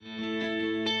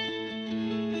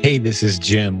Hey, this is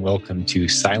Jim. Welcome to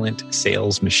Silent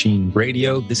Sales Machine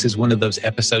Radio. This is one of those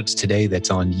episodes today that's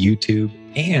on YouTube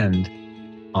and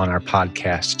on our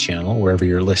podcast channel, wherever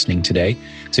you're listening today.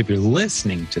 So if you're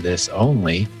listening to this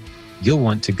only, you'll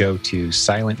want to go to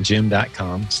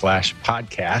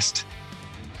silentjim.com/podcast,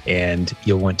 and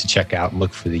you'll want to check out and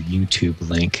look for the YouTube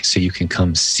link so you can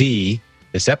come see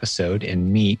this episode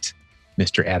and meet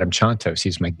Mr. Adam Chontos.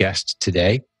 He's my guest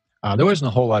today. There wasn't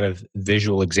a whole lot of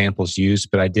visual examples used,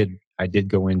 but I did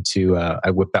go into, I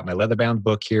whipped out my leather-bound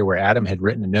book here where Adam had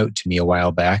written a note to me a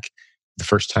while back, the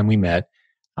first time we met.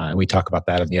 And we talk about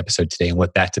that on the episode today and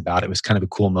what that's about. It was kind of a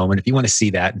cool moment. If you want to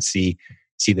see that and see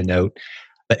the note.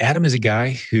 But Adam is a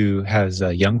guy who has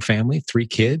a young family, 3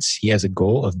 kids. He has a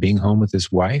goal of being home with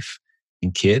his wife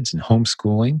and kids and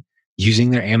homeschooling,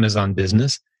 using their Amazon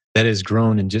business that has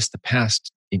grown in just the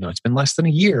past, it's been less than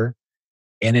a year.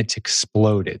 And it's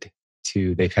exploded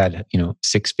to, they've had,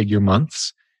 6-figure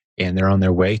months, and they're on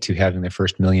their way to having their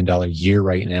first $1 million year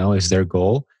right now is their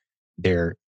goal.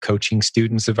 They're coaching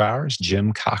students of ours.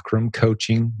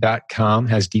 JimCockramCoaching.com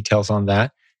has details on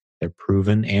that. They're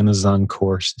proven Amazon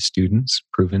course students,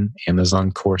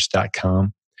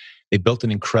 provenamazoncourse.com. They built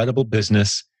an incredible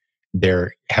business. They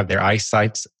have their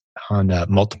eyesights on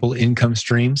multiple income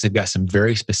streams. They've got some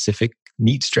very specific,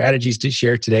 neat strategies to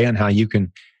share today on how you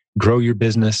can grow your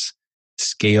business,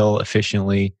 scale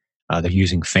efficiently. They're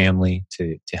using family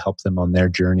to help them on their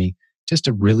journey. Just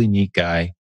a really neat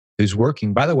guy who's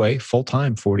working, by the way,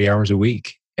 full-time, 40 hours a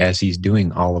week as he's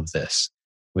doing all of this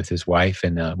with his wife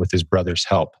and with his brother's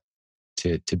help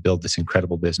to build this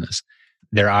incredible business.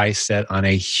 Their eyes set on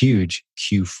a huge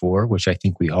Q4, which I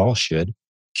think we all should.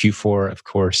 Q4, of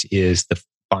course, is the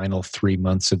final 3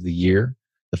 months of the year,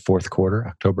 the fourth quarter,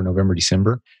 October, November,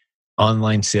 December.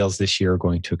 Online sales this year are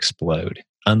going to explode,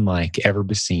 unlike ever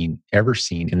seen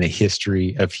in the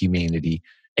history of humanity.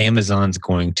 Amazon's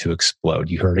going to explode.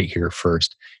 You heard it here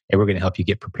first, and we're going to help you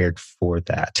get prepared for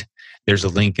that. There's a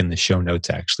link in the show notes,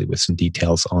 actually, with some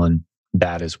details on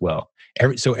that as well.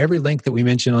 Every link that we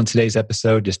mentioned on today's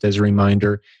episode, just as a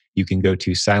reminder, you can go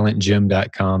to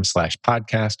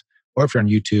silentjim.com/podcast, or if you're on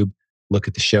YouTube, look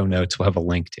at the show notes. We'll have a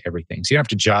link to everything. So you don't have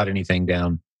to jot anything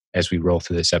down as we roll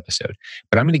through this episode.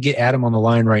 But I'm going to get Adam on the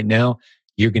line right now.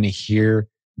 You're going to hear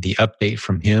the update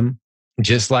from him,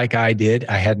 just like I did.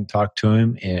 I hadn't talked to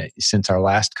him since our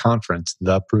last conference.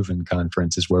 The Proven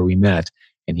Conference is where we met,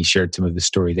 and he shared some of his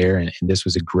story there. And this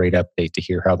was a great update to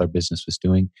hear how their business was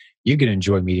doing. You're going to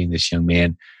enjoy meeting this young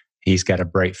man. He's got a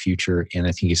bright future, and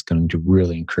I think he's going to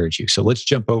really encourage you. So let's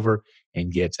jump over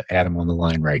and get Adam on the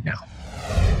line right now.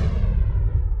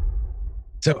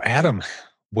 So Adam,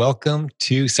 welcome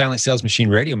to Silent Sales Machine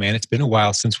Radio, man. It's been a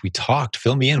while since we talked.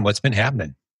 Fill me in. What's been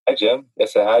happening? Hi, Jim.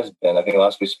 Yes, it has been. I think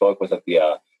last we spoke was at the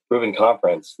Proven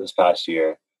Conference this past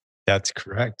year. That's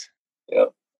correct.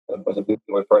 Yep. When we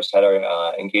first had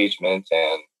our engagement,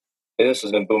 and this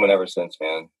has been booming ever since,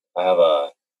 man. I have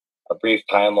a brief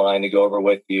timeline to go over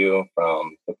with you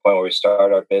from the point where we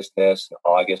started our business in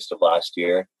August of last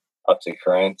year up to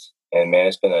current. And, man,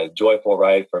 it's been a joyful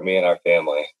ride for me and our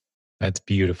family. That's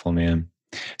beautiful, man.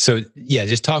 So yeah,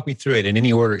 just talk me through it in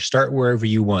any order. Start wherever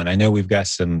you want. I know we've got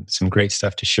some great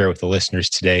stuff to share with the listeners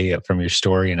today from your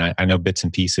story, and I know bits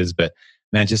and pieces, but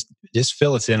man, just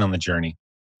fill us in on the journey.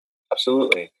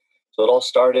 Absolutely. So it all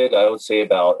started, I would say,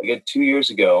 about 2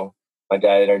 years ago. My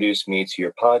dad introduced me to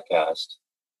your podcast,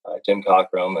 Jim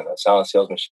Cockram and a Silent Sales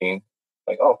Machine.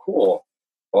 Like, oh, cool.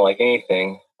 Well, like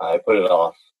anything, I put it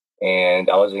off, and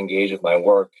I was engaged with my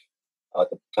work. At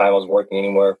the time, I was working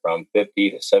anywhere from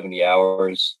 50 to 70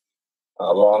 hours,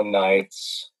 long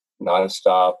nights,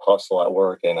 nonstop hustle at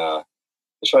work, and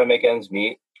just trying to make ends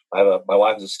meet. My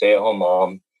wife is a stay-at-home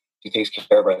mom. She takes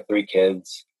care of our 3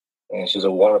 kids, and she does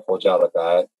a wonderful job at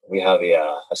that. We have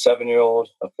a 7-year-old,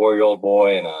 a 4-year-old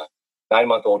boy, and a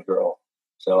 9-month-old girl.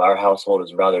 So our household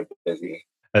is rather busy.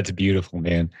 That's beautiful,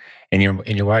 man. And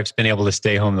your wife's been able to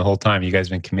stay home the whole time. You guys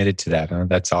have been committed to that, huh?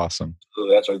 That's awesome. So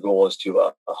that's our goal, is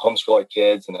to homeschool our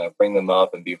kids and bring them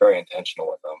up and be very intentional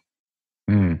with them.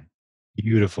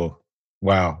 Beautiful.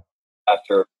 Wow.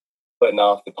 After putting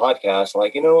off the podcast, I'm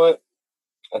like, you know what?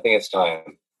 I think it's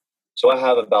time. So I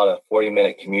have about a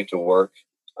 40-minute commute to work,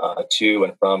 to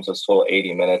and from, so it's total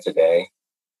 80 minutes a day.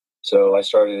 So I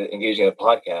started engaging in a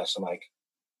podcast. I'm like,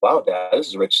 wow, Dad, this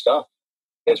is rich stuff.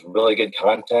 It's really good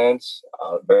content,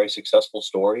 very successful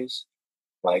stories.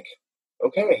 Like,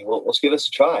 okay, well, let's give this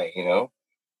a try, So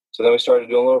then we started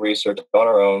doing a little research on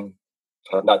our own.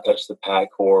 I've not touched the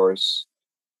PAC course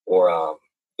or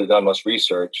done much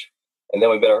research. And then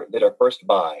we did our first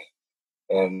buy.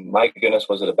 And my goodness,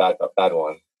 was it a bad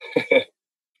one.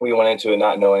 We went into it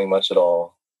not knowing much at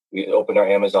all. we opened our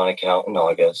Amazon account in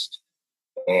August,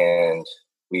 and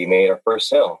we made our first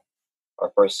sale.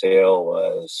 Our first sale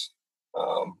was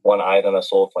one item that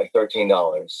sold for like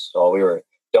 $13. So we were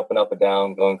jumping up and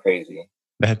down, going crazy.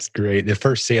 That's great. The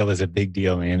first sale is a big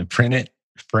deal, man. Print it,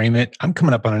 frame it. I'm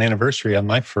coming up on an anniversary on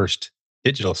my first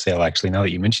digital sale, actually, now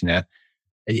that you mention that.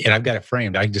 And I've got it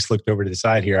framed. I just looked over to the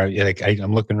side here.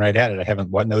 I'm looking right at it. I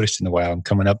haven't noticed in a while. I'm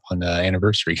coming up on the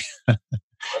anniversary. That's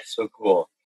so cool.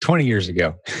 20 years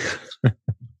ago.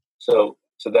 So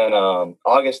then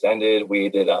August ended. We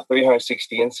did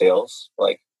 360 in sales.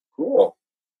 Like, cool.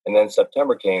 And then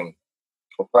September came.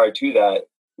 Well, prior to that,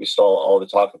 we saw all the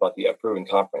talk about the Proven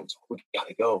conference. We got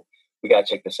to go. We got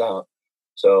to check this out.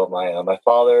 So my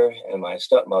father and my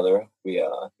stepmother, we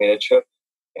made a trip,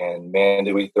 and man,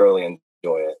 did we thoroughly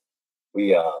enjoy it.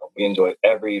 We enjoyed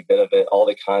every bit of it, all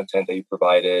the content that you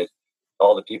provided,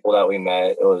 all the people that we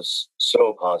met. It was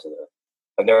so positive.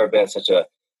 I've never been in such a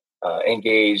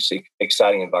engaged,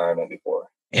 exciting environment before.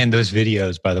 And those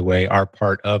videos, by the way, are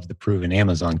part of the Proven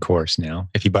Amazon course now.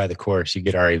 If you buy the course, you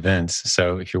get our events.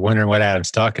 So if you're wondering what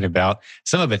Adam's talking about,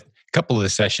 some of it, a couple of the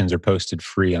sessions are posted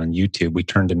free on YouTube. We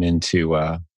turned them into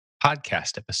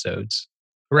podcast episodes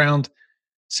around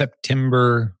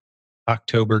September,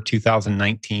 October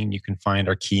 2019. You can find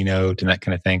our keynote and that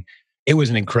kind of thing. It was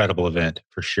an incredible event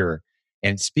for sure.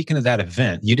 And speaking of that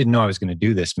event, you didn't know I was going to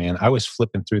do this, man. I was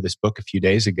flipping through this book a few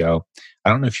days ago. I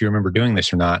don't know if you remember doing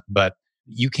this or not, but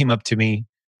you came up to me.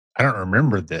 I don't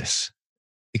remember this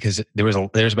because there's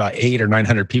about 800 or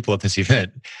 900 people at this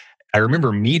event. I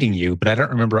remember meeting you, but I don't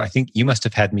remember. I think you must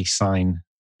have had me sign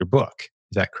your book.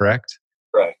 Is that correct?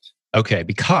 Correct. Okay,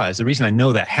 because the reason I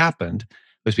know that happened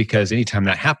was because anytime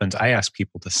that happens, I ask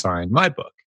people to sign my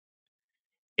book.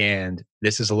 And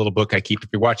this is a little book I keep. If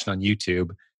you're watching on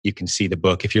YouTube, you can see the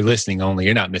book. If you're listening only,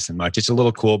 you're not missing much. It's a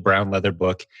little cool brown leather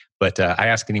book. But I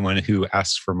ask anyone who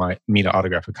asks for me to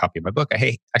autograph a copy of my book,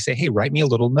 I say, hey, write me a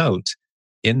little note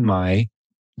in my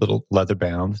little leather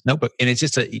bound notebook. And it's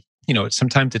just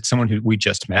sometimes it's someone who we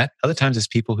just met. Other times it's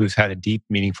people who've had a deep,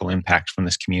 meaningful impact from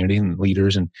this community and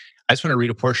leaders. And I just want to read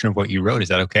a portion of what you wrote. Is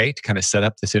that okay to kind of set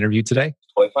up this interview today?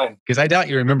 Totally fine. Because I doubt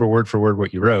you remember word for word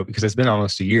what you wrote because it's been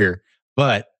almost a year.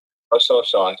 But I'm so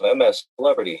shocked. I'm a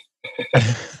celebrity.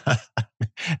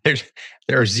 There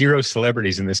are zero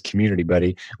celebrities in this community,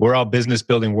 buddy. We're all business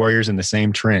building warriors in the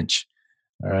same trench.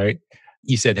 All right.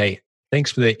 You said, hey,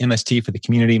 thanks for the MST for the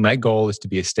community. My goal is to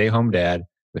be a stay-home dad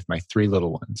with my 3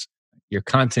 little ones. Your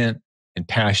content and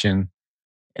passion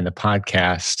and the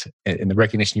podcast and the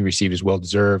recognition you receive is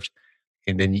well-deserved.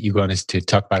 And then you go on to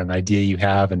talk about an idea you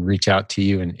have and reach out to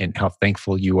you and how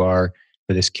thankful you are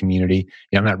for this community.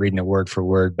 I'm not reading it word for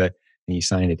word, but you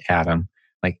signed it, Adam.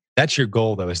 Like, that's your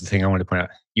goal, though, is the thing I want to point out.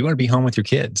 You want to be home with your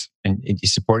kids and you're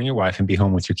supporting your wife and be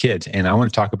home with your kids. And I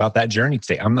want to talk about that journey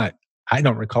today. I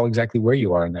don't recall exactly where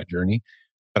you are in that journey,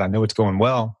 but I know it's going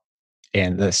well.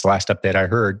 And that's the last update I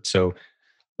heard. So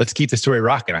let's keep the story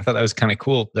rocking. I thought that was kind of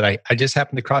cool that I just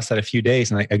happened to cross that a few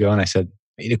days and I go and I said,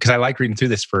 because I like reading through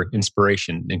this for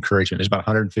inspiration, encouragement. There's about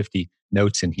 150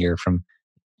 notes in here from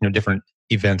different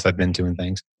events I've been to and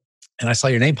things. And I saw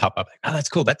your name pop up. Like, oh, that's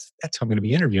cool. That's who I'm going to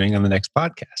be interviewing on the next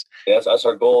podcast. Yes, that's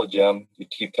our goal, Jim. You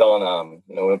keep telling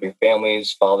we'll be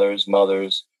families, fathers,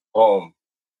 mothers, home.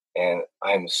 And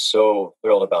I'm so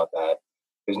thrilled about that.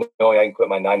 Because knowing I can quit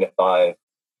my 9 to 5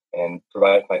 and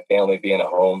provide for my family being at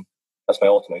home, that's my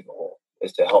ultimate goal,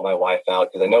 is to help my wife out.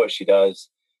 Because I know what she does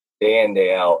day in,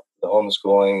 day out. The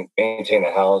homeschooling, maintain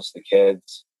the house, the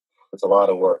kids. It's a lot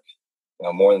of work. And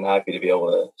I'm more than happy to be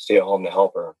able to stay at home to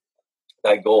help her.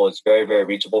 That goal is very, very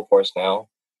reachable for us now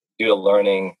due to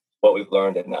learning what we've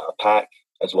learned in PAC,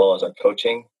 as well as our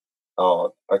coaching.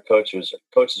 Our coaches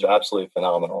are absolutely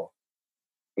phenomenal.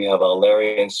 We have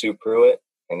Larry and Sue Pruitt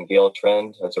and Gail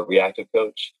Trend as a reactive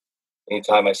coach.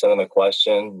 Anytime I send them a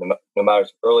question, no matter if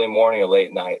it's early morning or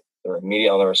late night, they're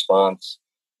immediate on the response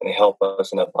and they help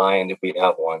us in a bind if we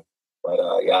have one. But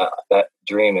that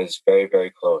dream is very,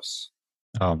 very close.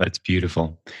 Oh, that's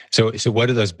beautiful. So what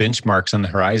are those benchmarks on the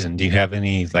horizon? Do you have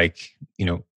any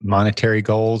monetary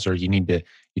goals, or you're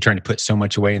trying to put so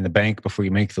much away in the bank before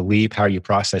you make the leap? How are you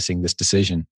processing this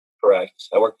decision? Correct.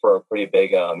 I work for a pretty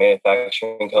big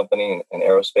manufacturing company in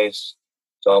aerospace.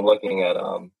 So I'm looking at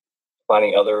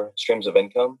finding other streams of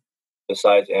income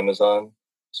besides Amazon.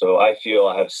 So I feel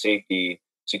I have safety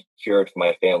secured for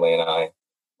my family and I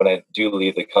when I do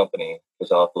leave the company,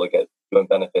 because I'll have to look at doing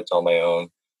benefits on my own.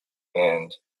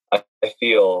 And I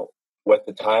feel with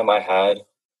the time I had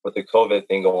with the COVID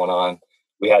thing going on,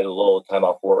 we had a little time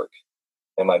off work.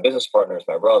 And my business partner is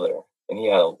my brother, and he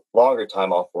had a longer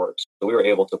time off work. So we were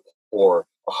able to pour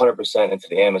 100% into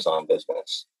the Amazon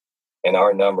business. and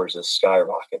our numbers has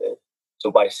skyrocketed.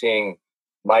 So by seeing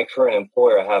my current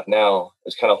employer I have now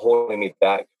is kind of holding me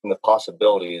back from the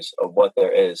possibilities of what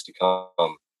there is to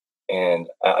come. And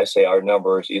I say our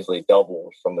numbers easily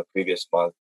doubled from the previous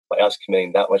month by us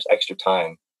committing that much extra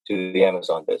time to the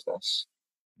Amazon business.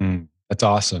 That's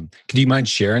awesome. Could you mind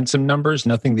sharing some numbers?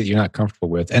 Nothing that you're not comfortable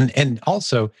with. And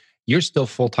also, you're still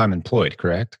full-time employed,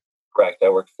 correct? Correct. I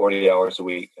work 40 hours a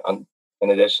week in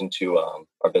addition to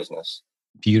our business.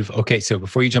 Beautiful. Okay, so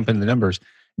before you jump into the numbers,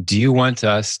 do you want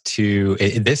us to?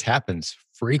 This happens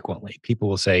frequently. People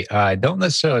will say, "I don't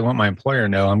necessarily want my employer to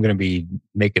know I'm going to be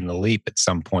making the leap at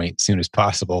some point, soon as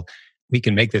possible." We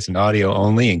can make this an audio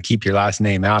only and keep your last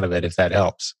name out of it if that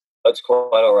helps. That's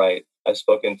quite all right. I've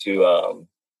spoken to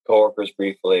coworkers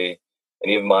briefly,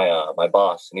 and even my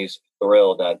boss, and he's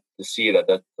thrilled to see that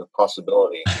that's a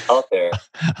possibility out there.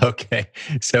 Okay,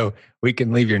 so we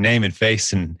can leave your name and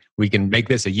face, and we can make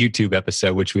this a YouTube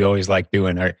episode, which we always like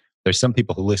doing. There's some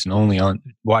people who watch only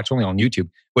on YouTube.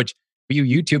 Which for you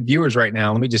YouTube viewers right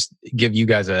now, let me just give you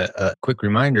guys a quick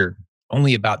reminder.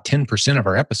 Only about 10% of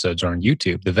our episodes are on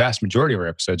YouTube. The vast majority of our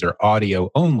episodes are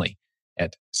audio only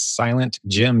at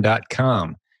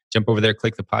silentjim.com. Jump over there,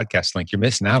 click the podcast link. You're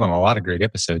missing out on a lot of great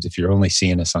episodes if you're only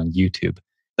seeing us on YouTube.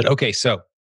 But okay, so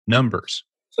numbers.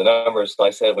 So numbers, like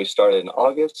I said, we started in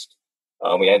August.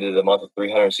 We ended the month with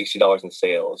 $360 in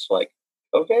sales. Like,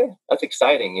 okay, that's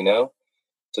exciting, you know?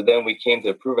 So then we came to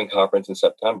the Proven Conference in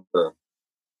September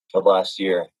of last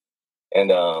year. And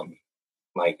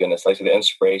my goodness, like the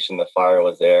inspiration, the fire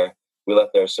was there. We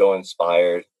left there so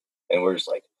inspired. And we're just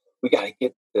like, we got to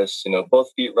get this,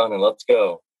 both feet running. Let's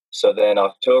go. So then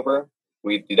October,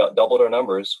 we doubled our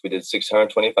numbers. We did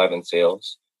 625 in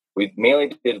sales. We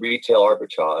mainly did retail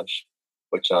arbitrage,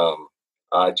 which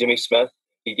Jimmy Smith,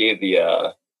 he gave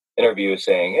the interview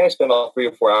saying, I spent about 3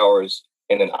 or 4 hours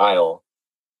in an aisle.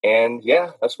 And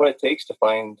yeah, that's what it takes to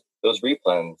find those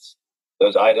replens,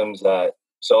 those items that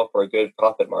sell for a good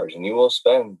profit margin. You will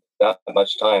spend that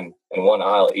much time in one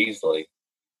aisle easily.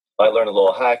 I learned a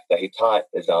little hack that he taught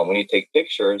is when you take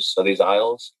pictures of these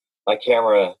aisles, my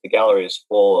camera, the gallery is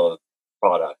full of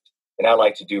product. And I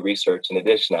like to do research in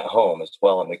addition at home as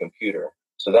well on the computer.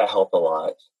 So that helped a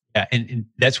lot. Yeah, and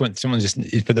that's when someone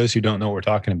for those who don't know what we're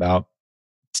talking about,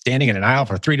 standing in an aisle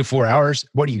for 3 to 4 hours.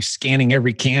 What are you scanning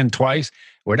every can twice?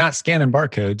 We're not scanning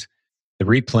barcodes. The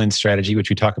replen strategy, which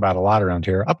we talk about a lot around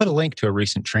here. I'll put a link to a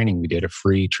recent training we did, a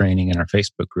free training in our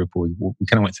Facebook group where we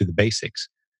kind of went through the basics.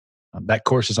 That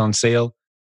course is on sale.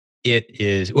 It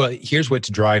is, well, here's what's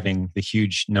driving the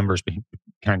huge numbers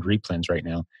behind replens right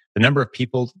now. The number of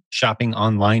people shopping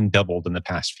online doubled in the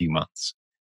past few months.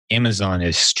 Amazon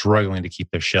is struggling to keep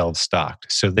their shelves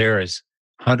stocked. So there is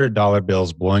 $100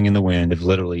 bills blowing in the wind of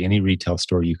literally any retail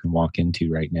store you can walk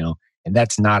into right now. And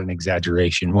that's not an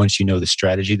exaggeration. Once you know the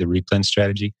strategy, the replen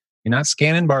strategy, you're not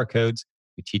scanning barcodes.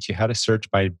 We teach you how to search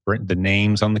by the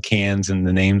names on the cans and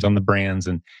the names on the brands.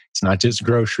 And it's not just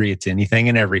grocery, it's anything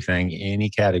and everything, any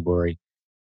category.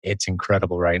 It's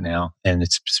incredible right now. And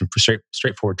it's some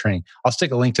straightforward training. I'll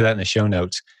stick a link to that in the show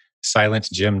notes,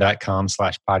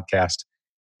 silentjim.com/podcast,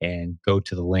 and go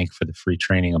to the link for the free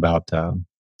training about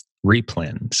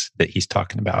replens that he's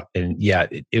talking about. And yeah,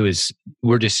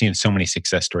 we're just seeing so many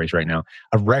success stories right now.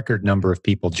 A record number of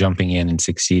people jumping in and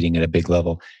succeeding at a big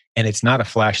level. And it's not a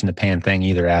flash in the pan thing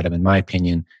either, Adam. In my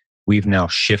opinion, we've now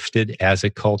shifted as a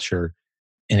culture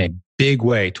in a big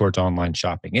way towards online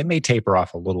shopping. It may taper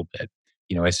off a little bit,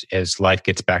 as life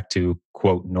gets back to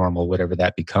quote normal, whatever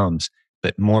that becomes.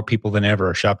 But more people than ever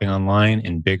are shopping online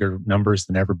in bigger numbers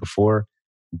than ever before.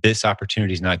 This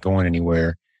opportunity is not going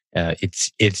anywhere.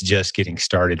 It's just getting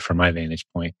started from my vantage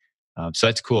point. So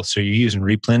that's cool. So you're using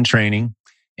replen training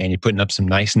and you're putting up some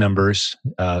nice numbers.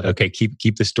 Okay,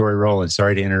 keep the story rolling.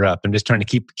 Sorry to interrupt. I'm just trying to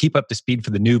keep up to speed for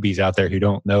the newbies out there who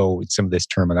don't know some of this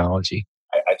terminology.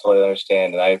 I totally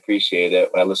understand, and I appreciate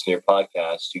it. When I listen to your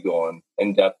podcast, you go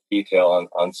in depth detail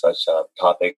on such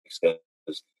topics. Because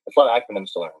there's a lot of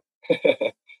acronyms to learn,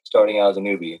 starting out as a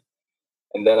newbie.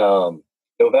 And then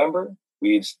November,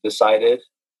 we decided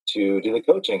to do the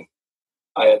coaching.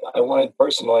 I wanted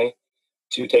personally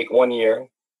to take 1 year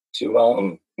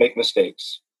to make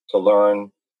mistakes, to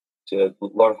learn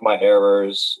from my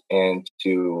errors, and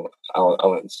to I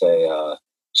wouldn't say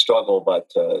struggle, but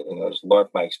just learn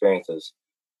from my experiences.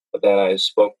 But then I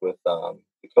spoke with the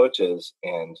coaches,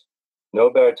 and no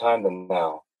better time than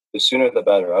now. The sooner the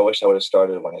better. I wish I would have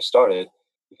started when I started,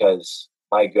 because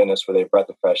my goodness, were they a breath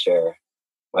of fresh air.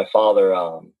 My father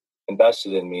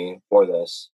invested in me for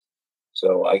this,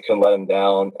 so I couldn't let him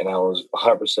down, and I was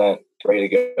 100% ready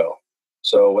to go.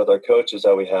 So with our coaches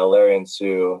that we had, Larry and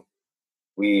Sue,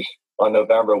 we on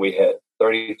November, we hit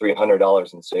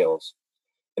 $3,300 in sales.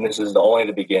 And this is only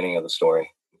the beginning of the story.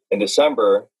 In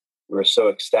December, we were so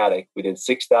ecstatic. We did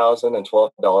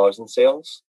 $6,012 in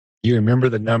sales. You remember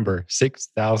the number,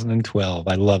 6,012.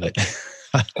 I love it.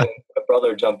 And my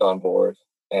brother jumped on board,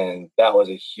 and that was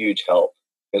a huge help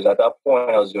because at that point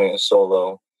I was doing it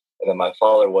solo, and then my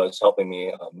father was helping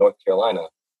me North Carolina.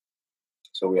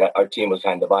 So our team was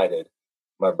kind of divided.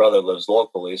 My brother lives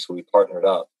locally, so we partnered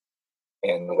up.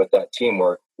 And with that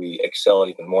teamwork, we excelled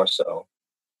even more so.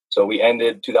 So we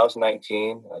ended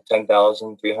 2019 at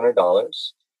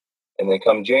 $10,300. And then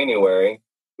come January,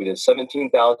 we did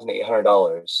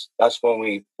 $17,800. That's when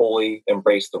we fully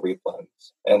embraced the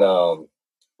replens. And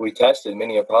we tested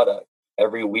many a product.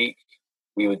 Every week,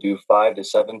 we would do 5 to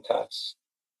 7 tests.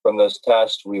 From those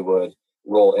tests, we would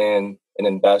roll in and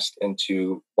invest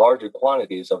into larger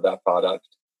quantities of that product.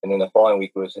 And then the following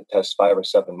week, we would test 5 or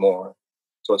 7 more.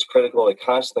 So it's critical to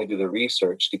constantly do the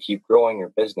research to keep growing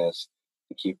your business,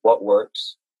 to keep what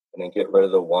works, and then get rid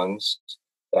of the ones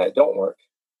that don't work.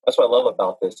 That's what I love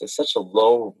about this. It's such a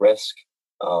low risk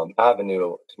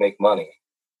avenue to make money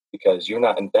because you're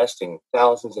not investing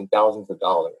thousands and thousands of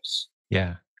dollars.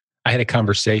 Yeah. I had a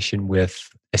conversation with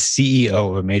a CEO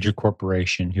of a major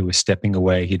corporation who was stepping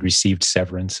away. He'd received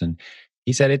severance, and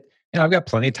he said, I've got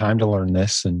plenty of time to learn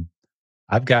this, and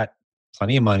I've got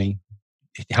plenty of money.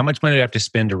 How much money do I have to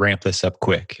spend to ramp this up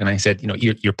quick? And I said,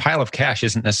 your pile of cash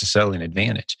isn't necessarily an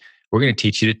advantage. We're going to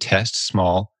teach you to test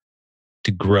small,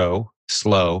 to grow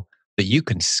slow, but you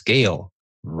can scale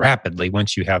rapidly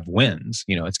once you have wins.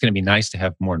 It's going to be nice to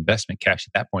have more investment cash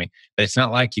at that point, but it's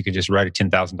not like you can just write a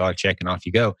 $10,000 check and off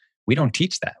you go. We don't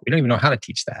teach that. We don't even know how to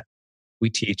teach that. We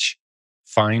teach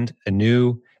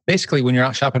basically when you're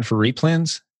out shopping for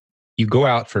replens, you go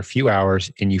out for a few hours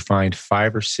and you find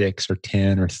 5 or 6 or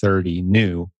 10 or 30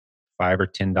 new $5 or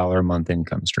 $10 a month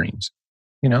income streams.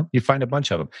 You find a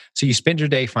bunch of them. So you spend your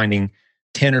day finding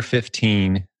 10 or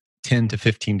 15 $10 to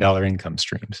 $15 income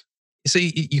streams. So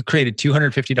you created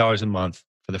 $250 a month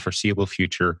for the foreseeable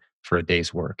future for a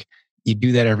day's work. You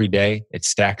do that every day, it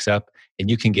stacks up, and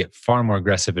you can get far more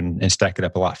aggressive and stack it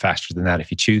up a lot faster than that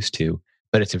if you choose to.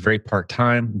 But it's a very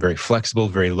part-time, very flexible,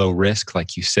 very low risk.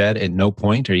 Like you said, at no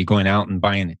point are you going out and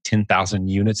buying 10,000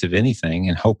 units of anything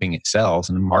and hoping it sells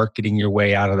and marketing your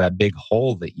way out of that big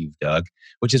hole that you've dug,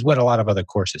 which is what a lot of other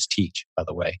courses teach, by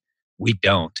the way. We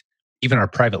don't. Even our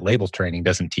private label training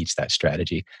doesn't teach that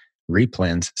strategy.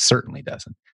 Replens certainly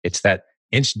doesn't. It's that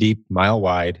inch deep, mile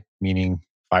wide, meaning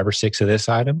 5 or 6 of this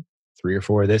item, 3 or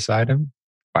 4 of this item,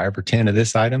 5 or 10 of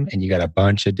this item, and you got a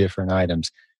bunch of different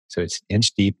items. So it's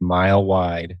inch deep, mile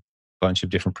wide, bunch of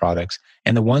different products.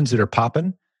 And the ones that are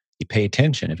popping, you pay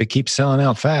attention. If it keeps selling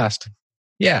out fast,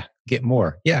 yeah, get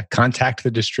more. Yeah, contact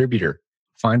the distributor,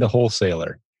 find a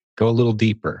wholesaler, go a little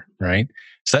deeper, right?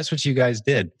 So that's what you guys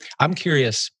did. I'm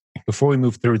curious, before we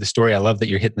move through the story, I love that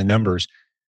you're hitting the numbers.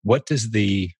 What does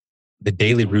the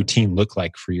daily routine look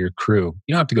like for your crew?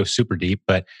 You don't have to go super deep,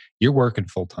 but you're working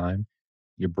full time.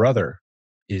 Your brother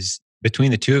is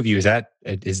between the two of you. Is that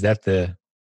the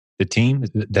team?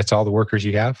 That's all the workers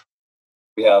you have?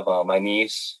 We have my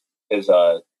niece, his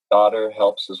daughter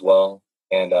helps as well,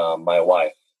 and my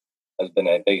wife has been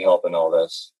a big help in all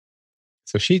this.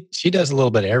 So she does a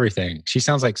little bit of everything. She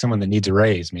sounds like someone that needs a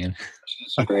raise, man.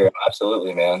 She's a superhero,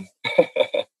 absolutely, man.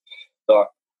 So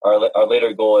our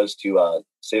later goal is to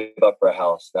save up for a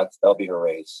house. That'll be our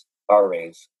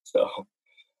raise. So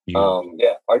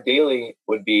our daily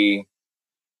would be,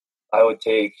 I would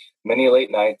take many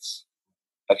late nights.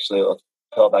 Actually, let's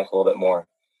tell back a little bit more.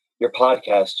 Your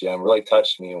podcast, Jim, really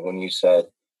touched me when you said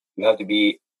you have to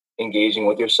be engaging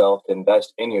with yourself to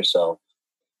invest in yourself.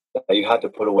 That you have to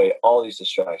put away all these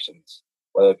distractions,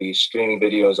 whether it be streaming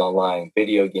videos online,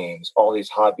 video games, all these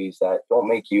hobbies that don't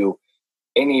make you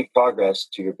any progress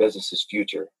to your business's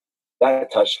future. That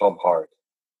touched home hard.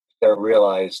 I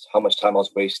realized how much time I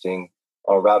was wasting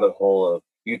on a rabbit hole of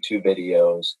YouTube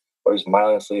videos or just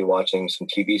mindlessly watching some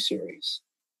TV series.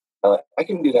 I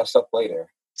can do that stuff later.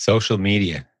 Social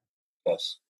media.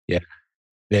 Yes. Yeah.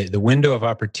 The window of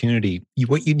opportunity,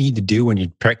 what you need to do when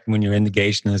you're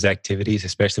engaged in those activities,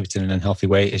 especially if it's in an unhealthy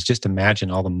way, is just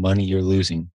imagine all the money you're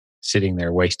losing sitting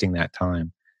there wasting that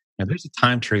time. Now, there's a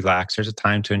time to relax. There's a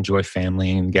time to enjoy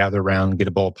family and gather around and get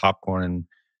a bowl of popcorn and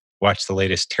watch the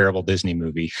latest terrible Disney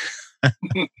movie.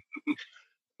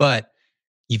 But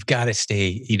you've got to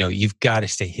stay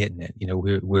hitting it.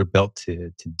 We're built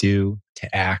to do,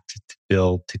 to act, to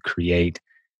build, to create.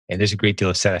 And there's a great deal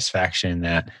of satisfaction in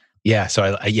that. Yeah.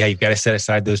 So you've got to set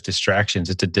aside those distractions.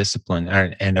 It's a discipline.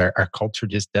 And our culture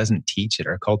just doesn't teach it.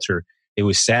 Our culture, it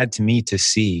was sad to me to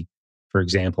see for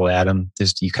example, Adam,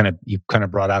 just you kind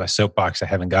of brought out a soapbox I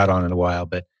haven't got on in a while,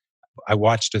 but I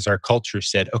watched as our culture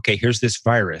said, okay, here's this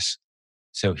virus.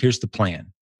 So here's the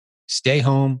plan. Stay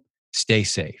home, stay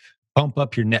safe. Bump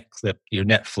up your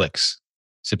Netflix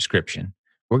subscription.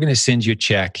 We're going to send you a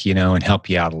check, and help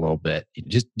you out a little bit.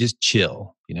 Just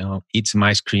chill, eat some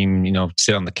ice cream,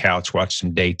 sit on the couch, watch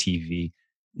some day TV.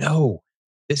 No,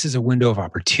 this is a window of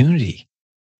opportunity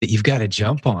that you've got to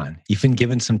jump on. You've been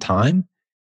given some time,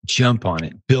 jump on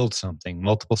it, build something,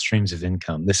 multiple streams of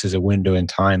income. This is a window in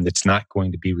time that's not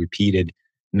going to be repeated.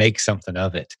 Make something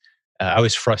of it. I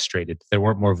was frustrated. There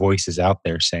weren't more voices out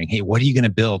there saying, hey, what are you going to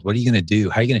build? What are you going to do?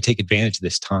 How are you going to take advantage of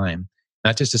this time?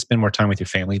 Not just to spend more time with your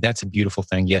family. That's a beautiful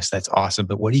thing. Yes, that's awesome.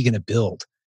 But what are you going to build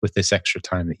with this extra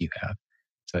time that you have?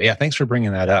 So yeah, thanks for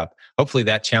bringing that up. Hopefully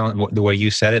that challenge, the way you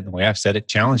said it and the way I've said it,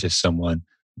 challenges someone.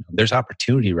 There's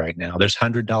opportunity right now. There's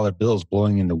 $100 bills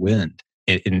blowing in the wind.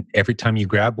 And every time you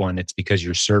grab one, it's because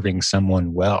you're serving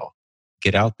someone well.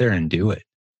 Get out there and do it.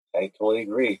 I totally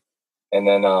agree. And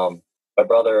then my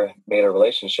brother made a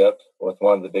relationship with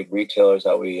one of the big retailers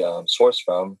that we source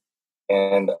from.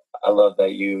 And I love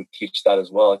that you teach that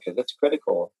as well, because it's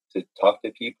critical to talk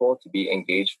to people, to be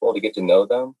engageful, to get to know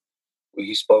them.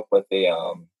 He spoke with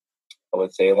I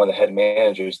would say, one of the head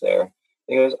managers there.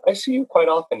 He goes, I see you quite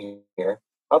often here.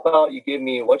 How about you give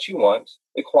me what you want,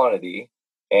 the quantity,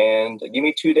 and give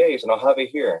me 2 days and I'll have it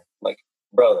here. I'm like,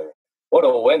 brother, what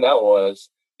a win that was,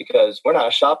 because we're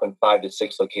not shopping 5 to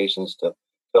 6 locations to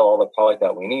fill all the product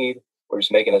that we need. We're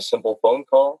just making a simple phone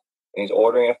call and he's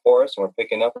ordering it for us and we're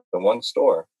picking up in one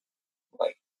store.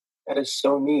 Like, that is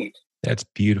so neat. That's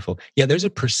beautiful. Yeah, there's a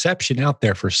perception out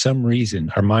there for some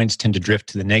reason. Our minds tend to drift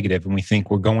to the negative and we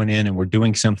think we're going in and we're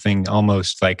doing something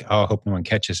almost like, oh, I hope no one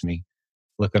catches me.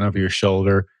 Looking over your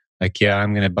shoulder, like, yeah,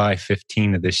 I'm going to buy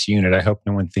 15 of this unit. I hope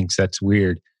no one thinks that's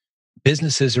weird.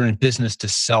 Businesses are in business to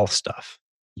sell stuff.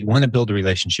 You want to build a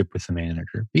relationship with the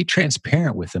manager. Be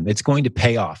transparent with them. It's going to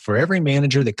pay off. For every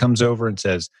manager that comes over and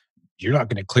says, you're not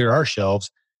going to clear our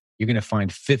shelves, you're going to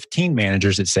find 15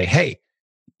 managers that say, hey,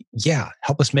 yeah,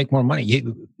 help us make more money.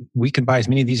 We can buy as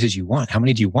many of these as you want. How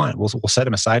many do you want? We'll set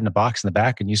them aside in a box in the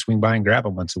back and you swing by and grab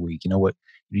them once a week. You know what?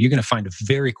 You're going to find a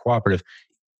very cooperative,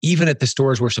 even at the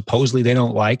stores where supposedly they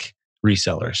don't like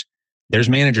resellers. There's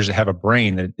managers that have a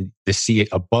brain that see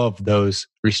above those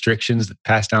restrictions that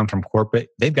pass down from corporate.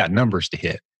 They've got numbers to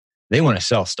hit. They want to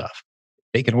sell stuff.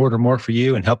 They can order more for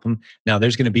you and help them. Now,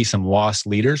 there's going to be some lost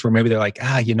leaders where maybe they're like,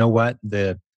 you know what?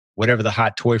 Whatever the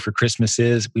hot toy for Christmas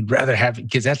is, we'd rather have it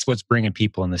because that's what's bringing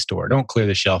people in the store. Don't clear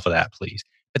the shelf of that, please.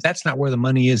 But that's not where the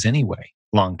money is anyway,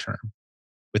 long term,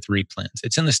 with replens.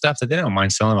 It's in the stuff that they don't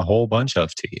mind selling a whole bunch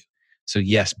of to you. So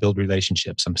yes, build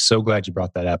relationships. I'm so glad you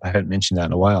brought that up. I haven't mentioned that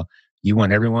in a while. You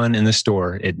want everyone in the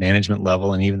store at management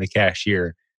level and even the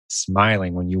cashier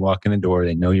smiling when you walk in the door.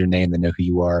 They know your name, they know who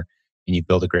you are, and you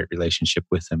build a great relationship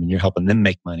with them and you're helping them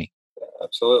make money.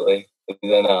 Absolutely.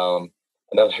 And then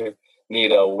another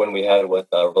neat win we had with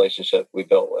a relationship we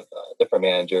built with a different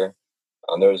manager.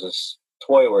 There was this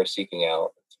toy we're seeking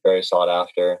out. It's very sought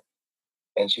after.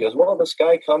 And she goes, well, this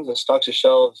guy comes and stocks the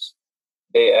shelves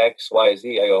day X, Y,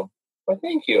 Z. I go, well,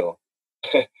 thank you.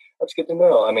 That's good to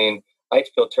know. I mean, I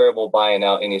feel terrible buying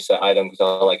out any set item because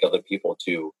I like other people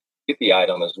to get the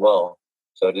item as well.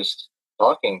 So just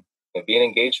talking and being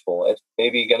engageful. It's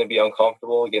maybe going to be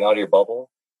uncomfortable, getting out of your bubble,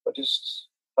 but just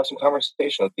have some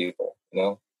conversation with people,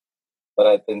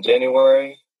 But in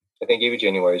January, I think I gave you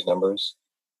January's numbers.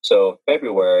 So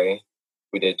February,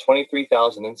 we did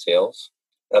 23,000 in sales.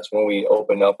 That's when we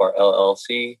opened up our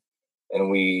LLC and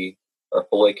we are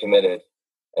fully committed.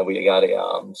 And we got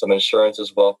some insurance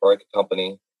as well for our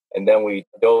company. And then we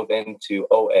dove into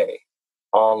OA,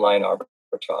 online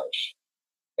arbitrage.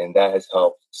 And that has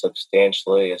helped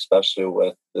substantially, especially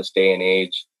with this day and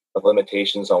age of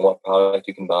limitations on what product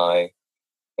you can buy.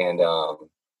 And,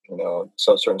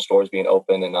 so certain stores being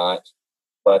open and not.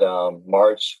 But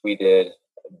March, we did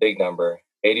a big number,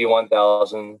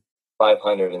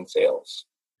 81,500 in sales.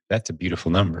 That's a beautiful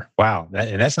number. Wow.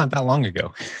 That's not that long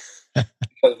ago.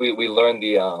 Because we learned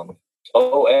the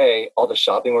OA, all the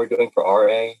shopping we're doing for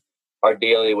RA, our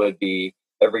daily would be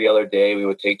every other day we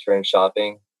would take turns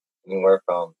shopping, anywhere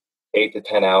from 8 to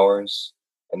 10 hours.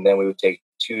 And then we would take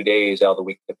 2 days out of the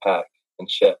week to pack and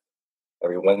ship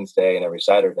every Wednesday and every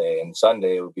Saturday. And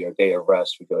Sunday would be our day of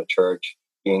rest. We go to church,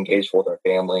 be engaged with our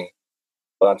family.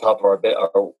 But on top of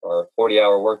our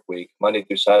 40-hour work week, Monday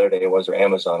through Saturday was our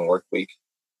Amazon work week.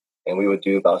 And we would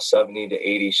do about 70 to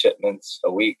 80 shipments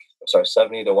a week.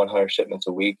 70 to 100 shipments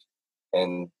a week.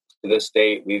 And to this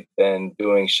date, we've been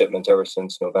doing shipments ever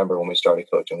since November when we started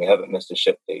coaching. We haven't missed a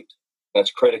ship date. And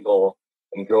that's critical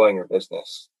in growing your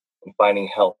business and finding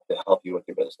help to help you with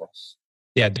your business.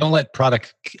 Yeah, don't let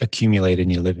product accumulate in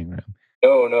your living room.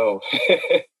 No, no.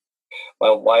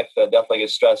 My wife definitely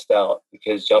gets stressed out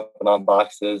because jumping on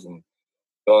boxes and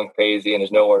going crazy and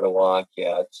there's nowhere to walk.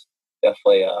 Yeah, it's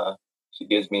definitely, she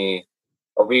gives me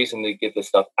a reason to get this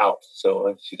stuff out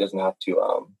so she doesn't have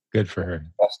to Good for her.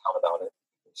 stress out about it.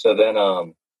 So then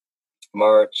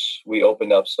March, we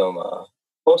opened up some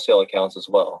wholesale accounts as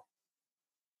well.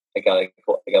 I got a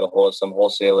hold of some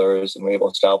wholesalers and we were able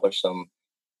to establish some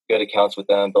good accounts with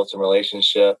them, built some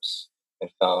relationships, and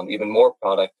found even more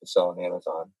product to sell on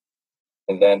Amazon.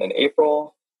 And then in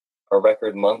April, our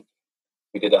record month,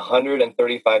 we did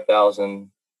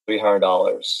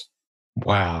 $135,300.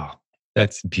 Wow.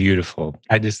 That's beautiful.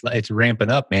 It's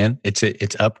ramping up, man. It's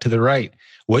up to the right.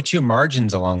 What's your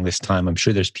margins along this time? I'm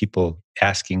sure there's people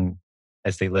asking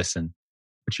as they listen.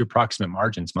 What's your approximate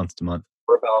margins month to month?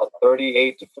 We're about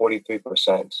 38 to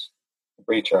 43%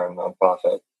 return on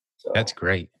profit. So That's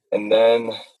great. And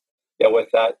then, yeah, with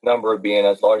that number being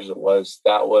as large as it was,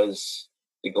 that was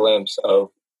the glimpse of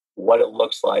what it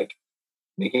looks like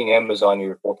making Amazon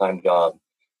your full-time job.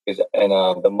 Because in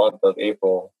the month of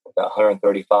April, with that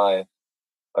 135,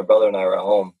 my brother and I were at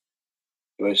home.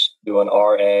 He was doing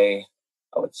RA, I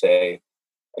would say,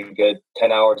 a good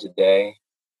 10 hours a day,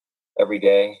 every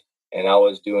day. And I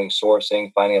was doing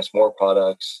sourcing, finding us more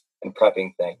products, and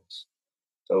prepping things.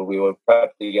 So we would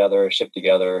prep together, ship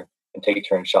together, and take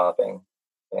turns shopping.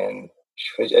 And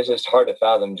it's just hard to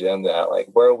fathom, Jim, that like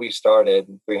where we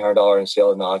started, $300 in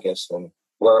sale in August, and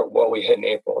what we hit in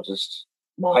April, just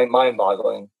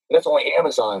mind-boggling. And that's only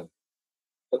Amazon.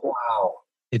 Like, wow.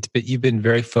 But you've been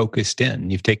very focused in.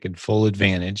 You've taken full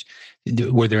advantage.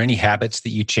 Were there any habits that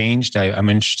you changed? I'm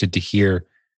interested to hear,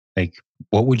 like,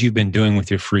 what would you have been doing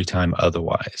with your free time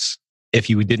otherwise if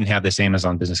you didn't have this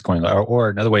Amazon business going? Or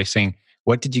another way of saying,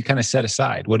 what did you kind of set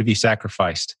aside? What have you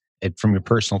sacrificed from your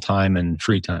personal time and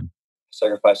free time?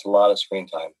 Sacrificed a lot of screen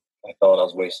time. I felt I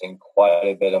was wasting quite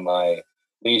a bit of my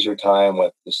leisure time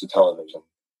with just the television.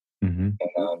 Mm-hmm.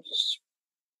 And just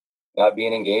not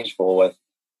being engaged with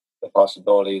the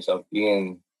possibilities of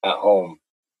being at home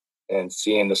and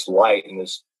seeing this light and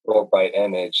this real bright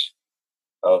image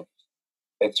of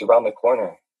it's around the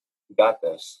corner. You got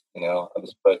this. I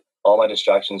just put all my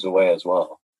distractions away as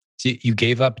well. So you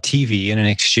gave up TV, and in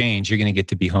exchange, you're going to get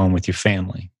to be home with your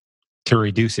family. To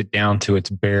reduce it down to its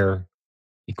bare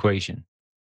equation,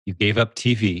 you gave up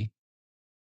TV,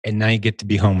 and now you get to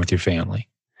be home with your family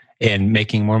and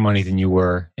making more money than you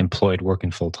were employed working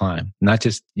full time. Not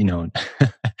just, not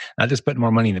just putting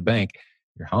more money in the bank.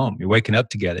 You're home. You're waking up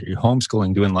together. You're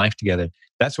homeschooling, doing life together.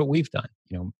 That's what we've done.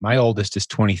 My oldest is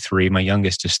 23. My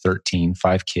youngest is 13,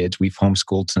 5 kids. We've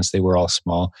homeschooled since they were all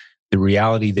small. The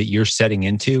reality that you're setting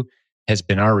into has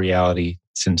been our reality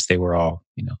since they were all,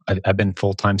 I've been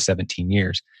full-time 17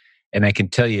 years. And I can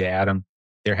tell you, Adam,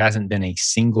 there hasn't been a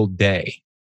single day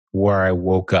where I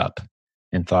woke up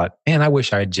and thought, man, I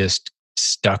wish I had just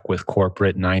stuck with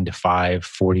corporate 9 to 5,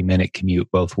 40-minute commute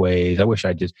both ways. I wish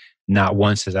I just, not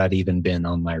once has that even been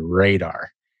on my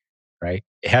radar, right?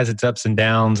 It has its ups and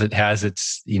downs. It has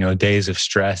its, days of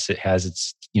stress. It has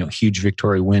its, huge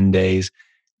victory win days.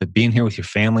 But being here with your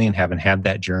family and having had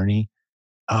that journey,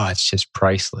 it's just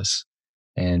priceless.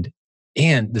 And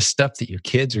the stuff that your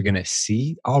kids are going to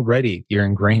see already, you're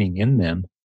ingraining in them.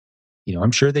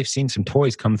 I'm sure they've seen some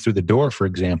toys come through the door, for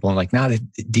example, and like, no,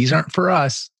 these aren't for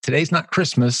us. Today's not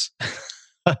Christmas.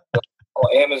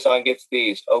 Amazon gets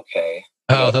these. Okay.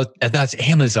 Oh, that's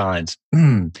Amazon's.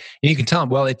 And you can tell them,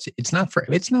 well, it's not for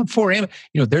Amazon.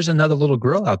 There's another little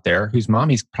girl out there whose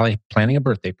mommy's probably planning a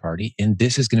birthday party, and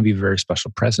this is going to be a very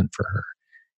special present for her.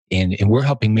 And we're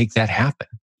helping make that happen.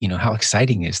 How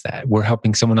exciting is that? We're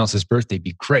helping someone else's birthday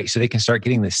be great, so they can start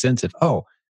getting this sense of,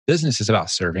 business is about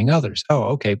serving others. Oh,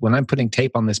 okay. When I'm putting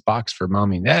tape on this box for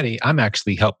mommy and daddy, I'm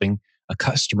actually helping a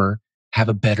customer have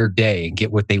a better day and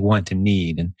get what they want and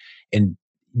need. And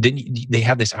then they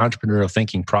have this entrepreneurial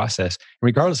thinking process.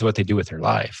 Regardless of what they do with their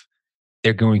life,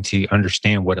 they're going to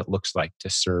understand what it looks like to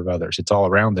serve others. It's all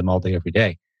around them all day, every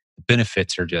day. The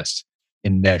benefits are just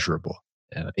immeasurable.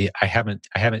 I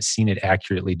haven't seen it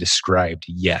accurately described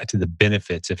yet. The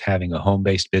benefits of having a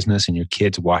home-based business and your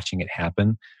kids watching it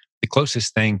happen. The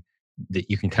closest thing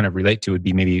that you can kind of relate to would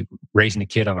be maybe raising a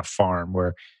kid on a farm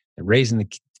where they're raising the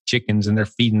chickens and they're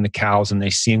feeding the cows and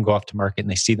they see them go off to market and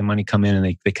they see the money come in and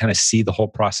they kind of see the whole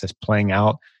process playing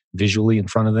out visually in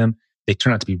front of them. They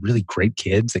turn out to be really great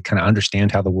kids that kind of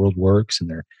understand how the world works, and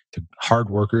they're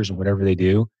hard workers in whatever they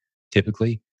do,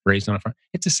 typically raised on a farm.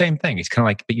 It's the same thing. It's kind of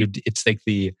like, but it's like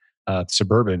the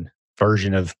suburban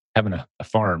version of having a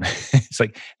farm. It's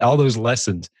like all those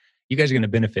lessons. You guys are going to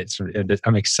benefit. So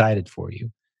I'm excited for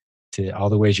you to all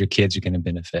the ways your kids are going to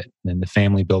benefit, and the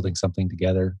family building something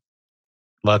together.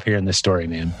 Love hearing this story,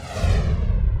 man.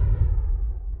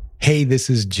 Hey, this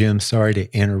is Jim. Sorry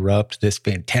to interrupt this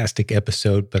fantastic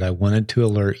episode, but I wanted to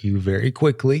alert you very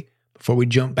quickly before we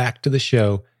jump back to the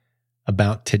show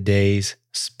about today's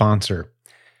sponsor.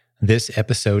 This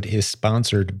episode is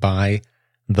sponsored by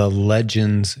the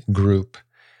Legends Group.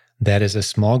 That is a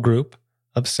small group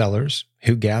of sellers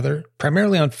who gather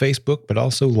primarily on Facebook, but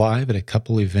also live at a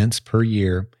couple events per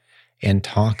year and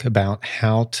talk about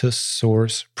how to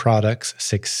source products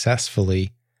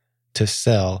successfully to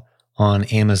sell on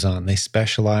Amazon. They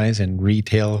specialize in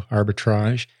retail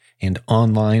arbitrage and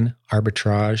online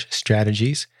arbitrage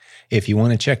strategies. If you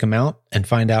want to check them out and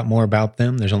find out more about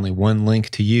them, there's only one link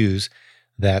to use.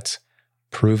 That's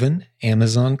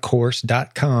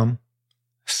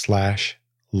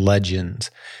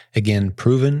provenamazoncourse.com/legends. Again,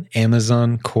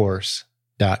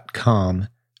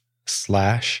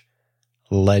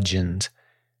 provenamazoncourse.com/legends.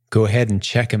 Go ahead and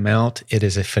check them out. It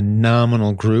is a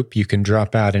phenomenal group. You can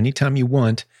drop out anytime you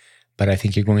want, but I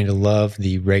think you're going to love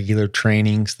the regular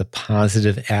trainings, the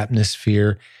positive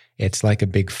atmosphere. It's like a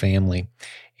big family.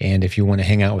 And if you want to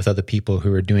hang out with other people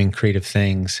who are doing creative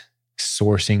things,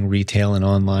 sourcing retail and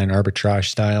online arbitrage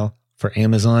style for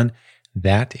Amazon,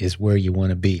 that is where you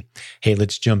want to be. Hey,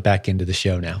 let's jump back into the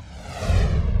show now.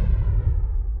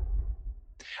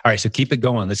 All right, so keep it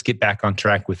going. Let's get back on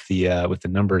track with the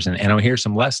numbers, and I'll hear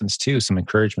some lessons too, some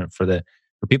encouragement for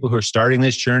people who are starting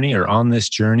this journey or on this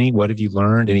journey. What have you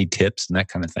learned? Any tips and that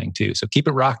kind of thing too. So keep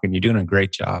it rocking. You're doing a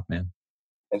great job, man.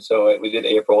 And so we did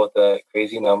April with a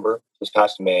crazy number. This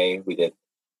past May, we did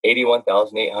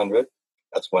 81,800.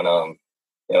 That's when at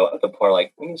the point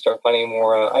like we need to start finding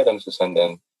more items to send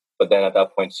in. But then at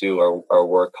that point too, our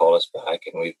work called us back,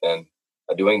 and we've been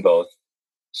doing both.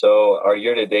 So our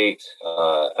year-to-date,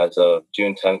 as of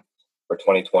June 10th for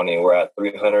 2020, we're at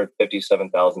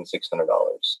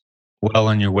 $357,600. Well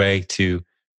on your way to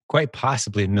quite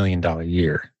possibly $1 million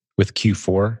year with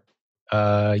Q4.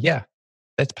 Yeah,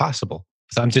 that's possible.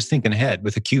 So I'm just thinking ahead.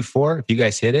 With a Q4, if you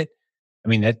guys hit it, I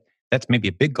mean, that's maybe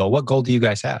a big goal. What goal do you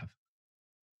guys have?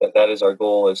 That is our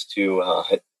goal, is to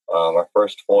hit our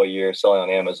first full year selling on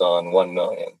Amazon, 1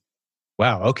 million.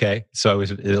 Wow. Okay. So I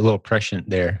was a little prescient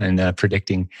there and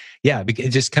predicting. Yeah,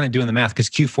 just kind of doing the math,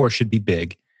 because Q4 should be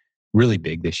big, really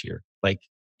big this year, like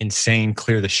insane,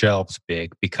 clear the shelves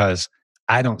big, because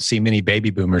I don't see many baby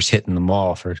boomers hitting the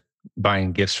mall for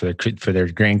buying gifts for their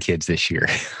grandkids this year.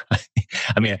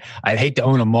 I mean, I'd hate to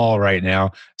own a mall right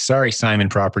now. Sorry, Simon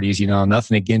Properties,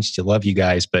 nothing against you. Love you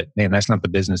guys, but man, that's not the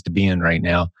business to be in right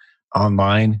now.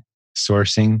 Online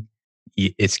sourcing,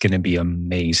 it's going to be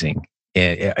amazing.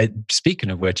 And speaking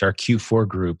of which, our Q4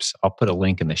 groups, I'll put a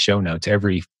link in the show notes.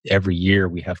 Every year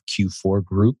we have Q4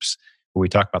 groups where we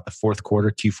talk about the fourth quarter.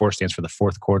 Q4 stands for the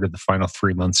fourth quarter, the final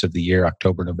 3 months of the year,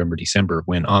 October, November, December,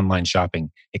 when online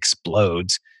shopping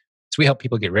explodes. So we help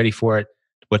people get ready for it,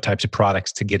 what types of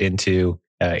products to get into,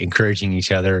 encouraging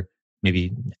each other,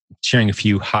 maybe sharing a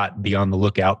few hot, be on the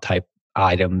lookout type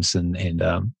items. And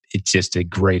it's just a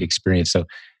great experience. So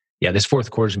yeah, this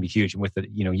fourth quarter is going to be huge. And with it,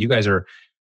 you guys are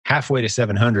halfway to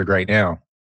 700 right now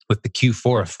with the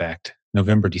Q4 effect,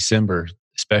 November, December,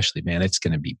 especially, man, it's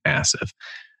going to be massive.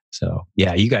 So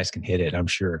yeah, you guys can hit it, I'm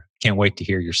sure. Can't wait to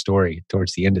hear your story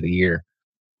towards the end of the year.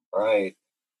 Right.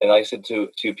 And like I said to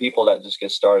people that just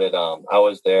get started, I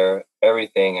was there,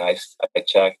 everything I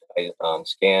checked, I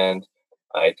scanned,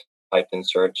 I typed and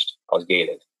searched, I was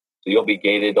gated. So you'll be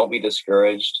gated. Don't be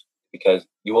discouraged, because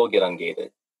you will get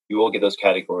ungated. You will get those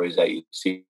categories that you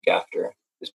seek after.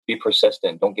 Just be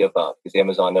persistent. Don't give up, because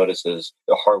Amazon notices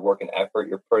the hard work and effort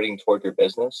you're putting toward your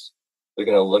business. They're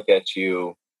going to look at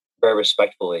you very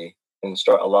respectfully and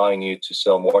start allowing you to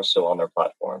sell more so on their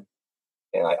platform.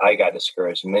 And I got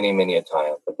discouraged many, many a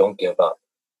time, but don't give up.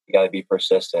 You got to be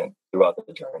persistent throughout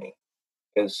the journey,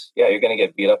 because you're going to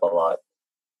get beat up a lot.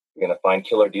 You're going to find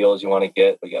killer deals you want to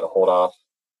get, but you got to hold off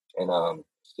and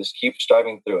just keep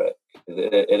striving through it.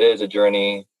 It is a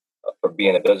journey for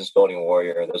being a business building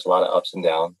warrior. There's a lot of ups and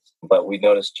downs, but we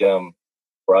noticed, Jim,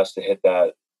 for us to hit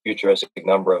that futuristic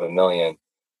number of 1 million,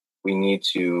 we need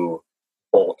to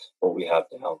bolt what we have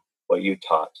down, what you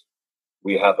taught.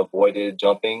 We have avoided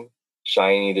jumping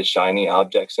shiny to shiny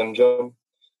object syndrome.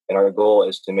 And our goal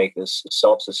is to make this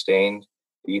self-sustained,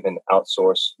 even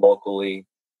outsource locally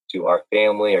to our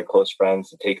family, our close friends,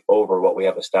 to take over what we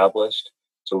have established,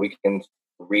 so we can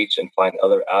reach and find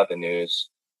other avenues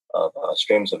of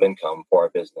streams of income for our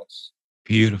business.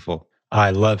 Beautiful.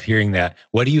 I love hearing that.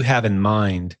 What do you have in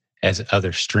mind as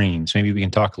other streams. Maybe we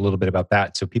can talk a little bit about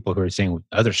that. So people who are saying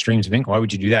other streams of income, why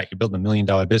would you do that? You're building $1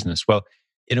 million business. Well,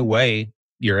 in a way,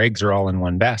 your eggs are all in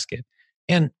one basket,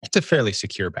 and it's a fairly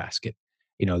secure basket.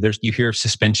 You hear of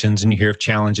suspensions and you hear of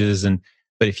challenges,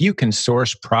 but if you can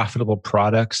source profitable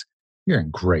products, you're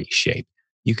in great shape.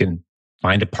 You can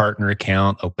find a partner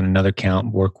account, open another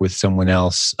account, work with someone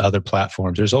else, other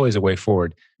platforms. There's always a way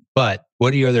forward. But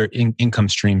what are your other income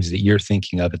streams that you're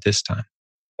thinking of at this time?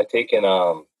 I've taken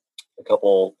a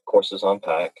couple courses on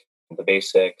PAC, the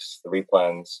basics, the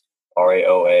replens,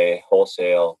 RAOA,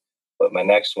 wholesale. But my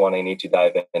next one I need to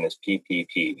dive in is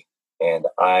PPP. And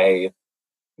I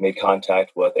made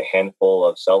contact with a handful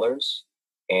of sellers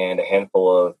and a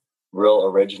handful of real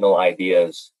original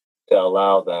ideas to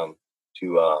allow them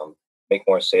to make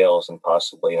more sales and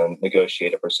possibly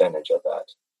negotiate a percentage of that.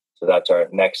 So that's our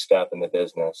next step in the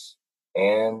business.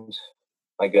 And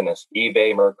my goodness,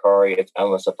 eBay, Mercari, it's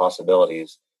endless of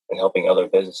possibilities in helping other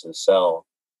businesses sell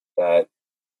that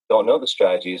don't know the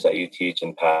strategies that you teach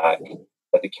in PAC,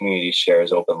 that the community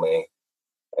shares openly.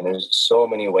 And there's so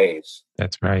many ways.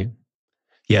 That's right.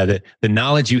 Yeah, the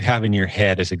knowledge you have in your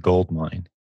head is a gold mine.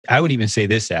 I would even say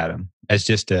this, Adam, as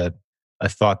just a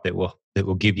thought that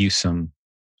will give you some,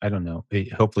 I don't know,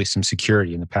 hopefully some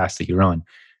security in the path that you're on.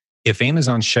 If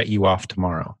Amazon shut you off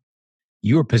tomorrow,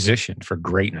 you are positioned for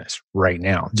greatness right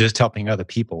now, just helping other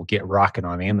people get rocking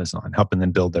on Amazon, helping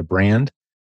them build their brand.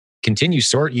 Continue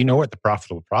sort, you know what the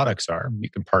profitable products are. You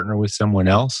can partner with someone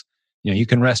else. You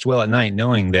can rest well at night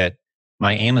knowing that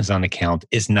my Amazon account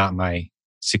is not my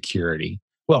security.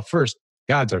 Well, first,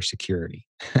 God's our security.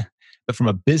 But from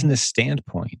a business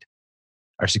standpoint,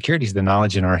 our security is the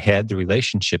knowledge in our head, the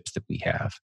relationships that we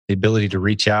have, the ability to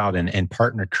reach out and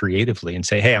partner creatively and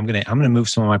say, hey, I'm gonna move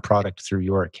some of my product through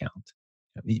your account.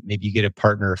 Maybe you get a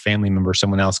partner, a family member,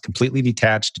 someone else completely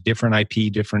detached, different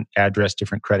IP, different address,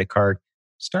 different credit card.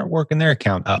 Start working their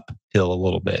account uphill a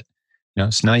little bit. So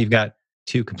now you've got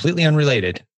two completely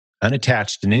unrelated,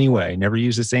 unattached in any way, never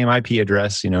use the same IP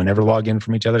address, never log in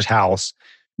from each other's house,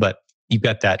 but you've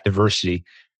got that diversity.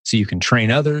 So you can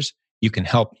train others. You can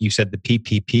help. You said the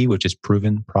PPP, which is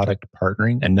Proven Product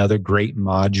Partnering, another great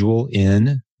module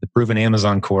in the Proven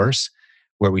Amazon course,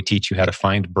 where we teach you how to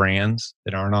find brands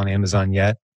that aren't on Amazon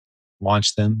yet,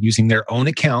 launch them using their own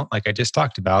account, like I just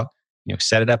talked about,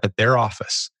 set it up at their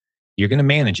office. You're going to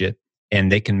manage it,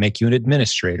 and they can make you an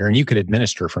administrator, and you could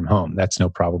administer from home. That's no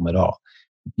problem at all.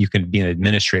 You can be an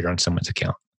administrator on someone's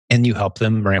account, and you help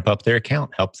them ramp up their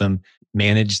account, help them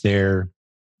manage their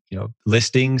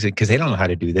listings, because they don't know how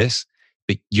to do this,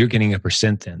 but you're getting a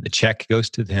percent then. The check goes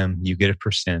to them, you get a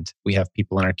percent. We have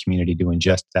people in our community doing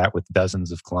just that with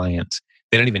dozens of clients.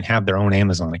 They don't even have their own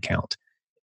Amazon account,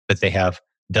 but they have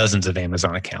dozens of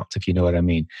Amazon accounts, if you know what I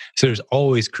mean. So there's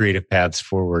always creative paths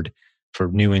forward for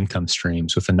new income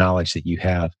streams with the knowledge that you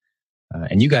have.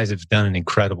 And you guys have done an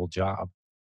incredible job.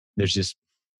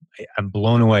 I'm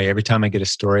blown away every time I get a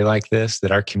story like this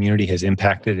that our community has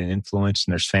impacted and influenced,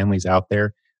 and there's families out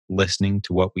there listening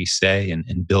to what we say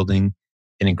and building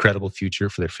an incredible future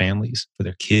for their families, for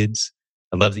their kids.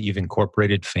 I love that you've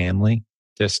incorporated family.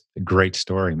 Just a great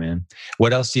story, man.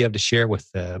 What else do you have to share with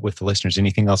the listeners?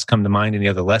 Anything else come to mind? Any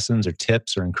other lessons or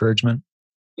tips or encouragement?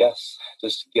 Yes,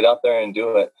 just get out there and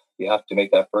do it. You have to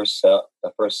make that first sell.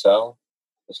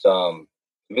 Just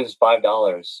if it's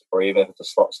 $5 or even if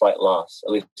it's a slight loss,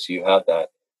 at least you have that.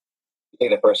 You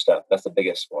take the first step. That's the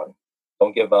biggest one.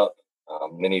 Don't give up.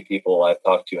 Many people I've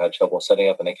talked to had trouble setting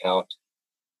up an account.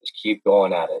 Just keep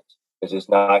going at it, because it's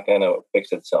not going to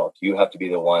fix itself. You have to be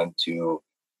the one to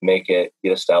make it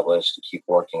get established, to keep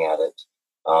working at it.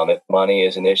 If money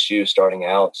is an issue starting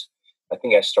out, I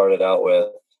think I started out with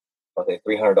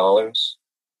 $300,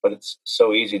 but it's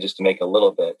so easy just to make a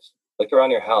little bit. Look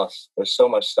around your house. There's so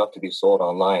much stuff to be sold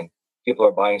online. People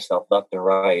are buying stuff left and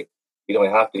right. You don't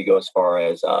have to go as far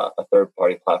as a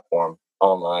third-party platform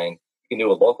online. You can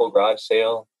do a local garage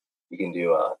sale. You can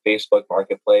do a Facebook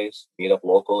marketplace, meet up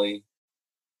locally,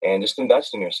 and just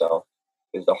invest in yourself.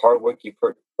 Because the hard work you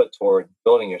put toward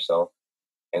building yourself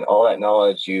and all that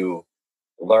knowledge you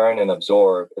learn and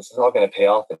absorb, it's all going to pay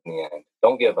off in the end.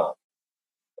 Don't give up.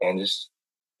 And just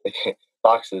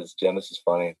boxes, Jim, this is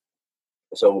funny.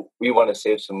 So we want to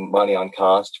save some money on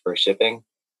cost for shipping.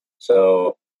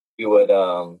 So we would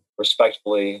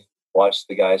respectfully watch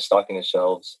the guys stocking the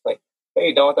shelves. Like, hey,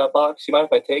 you done with that box? You mind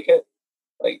if I take it?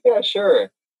 Like, yeah,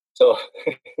 sure. So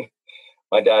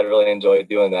my dad really enjoyed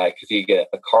doing that because he'd get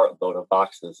a cartload of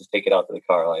boxes to take it out to the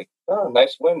car. Like, oh,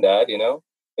 nice win, Dad.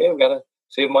 Hey, we got to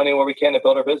save money where we can to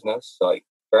build our business. So, like,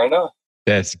 fair enough.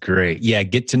 That's great. Yeah,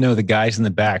 get to know the guys in the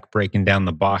back breaking down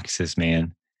the boxes,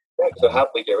 man. Yeah, so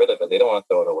happily get rid of it. They don't want to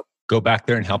throw it away. go back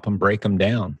there and help them break them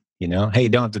down. Hey, you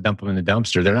don't have to dump them in the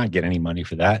dumpster. They're not getting any money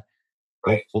for that.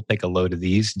 Right. We'll take a load of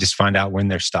these. Just find out when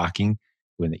they're stocking.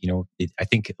 When I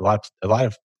think a lot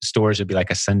of stores would be like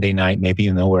a Sunday night,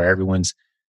 maybe, where everyone's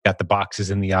got the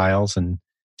boxes in the aisles, and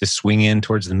just swing in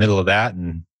towards the middle of that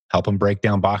and help them break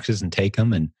down boxes and take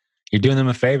them. And you're doing them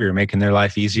a favor. You're making their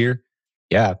life easier.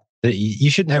 Yeah, you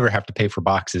should never have to pay for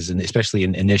boxes, and especially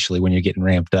initially when you're getting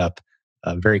ramped up.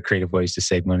 Very creative ways to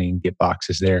save money and get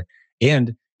boxes there.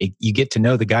 And you get to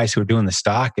know the guys who are doing the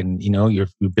stock, and you're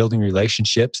building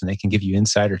relationships, and they can give you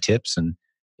insider tips. And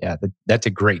yeah, that's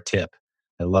a great tip.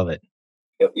 I love it.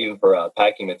 Even for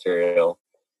packing material,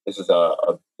 this is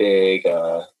a big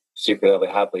secret that I would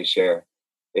happily share.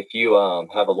 If you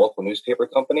have a local newspaper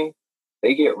company,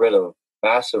 they get rid of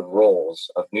massive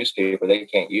rolls of newspaper they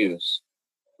can't use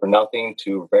for nothing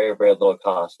to very, very little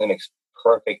cost. That makes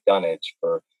perfect dunnage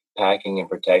for packing and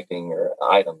protecting your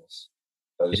items.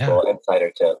 So just a little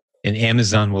insider tip. And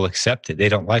Amazon will accept it. They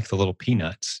don't like the little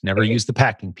peanuts. Never use the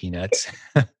packing peanuts.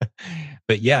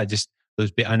 But yeah, just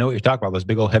those. I know what you're talking about. Those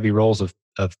big old heavy rolls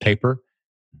of paper.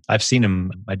 I've seen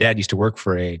them. My dad used to work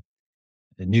for a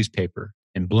newspaper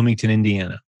in Bloomington,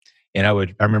 Indiana, and I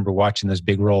remember watching those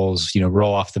big rolls,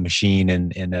 roll off the machine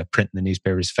and print in the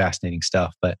newspaper. Is fascinating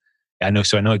stuff. But I know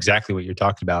exactly what you're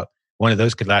talking about. One of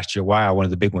those could last you a while. One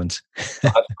of the big ones.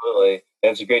 Absolutely,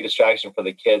 and it's a great distraction for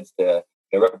the kids to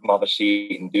rip them off a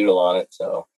sheet and doodle on it.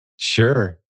 So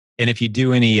sure. And if you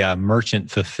do any merchant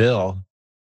fulfill,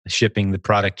 shipping the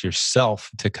product yourself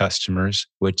to customers,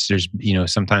 which there's,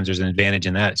 sometimes there's an advantage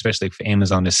in that, especially if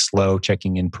Amazon is slow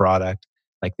checking in product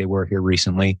like they were here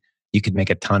recently. You could make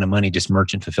a ton of money just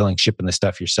merchant fulfilling, shipping the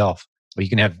stuff yourself. Or you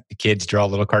can have the kids draw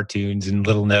little cartoons and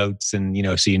little notes, and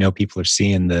so people are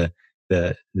seeing the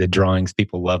drawings.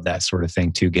 People love that sort of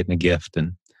thing too, getting a gift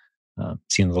and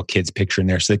seeing a little kid's picture in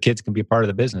there, so the kids can be a part of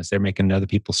the business. They're making other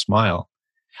people smile.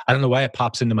 I don't know why it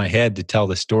pops into my head to tell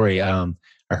the story. I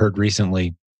heard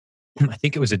recently, I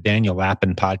think it was a Daniel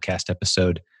Lappin podcast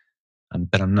episode,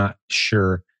 but I'm not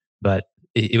sure. But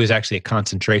it was actually a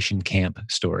concentration camp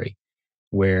story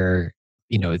where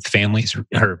families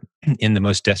are in the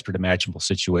most desperate imaginable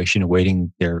situation,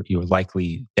 awaiting their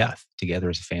likely death together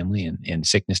as a family, and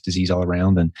sickness, disease all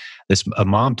around. And a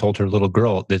mom told her little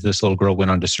girl that this little girl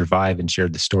went on to survive, and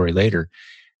shared the story later,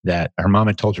 that her mom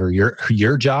had told her,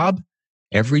 your job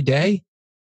every day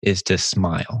is to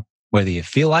smile, whether you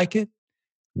feel like it,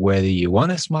 whether you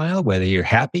want to smile, whether you're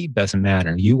happy, doesn't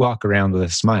matter. You walk around with a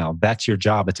smile. That's your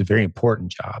job. It's a very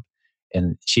important job.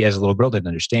 And she, as a little girl, didn't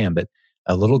understand, but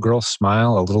a little girl's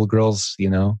smile, a little girl's,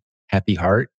 happy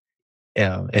heart.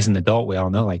 As an adult, we all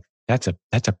know, like, that's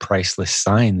a priceless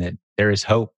sign that there is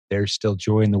hope. There's still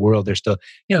joy in the world. There's still,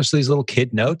 so these little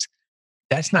kid notes,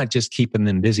 that's not just keeping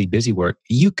them busy work.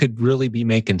 You could really be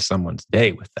making someone's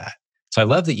day with that. So I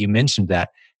love that you mentioned that,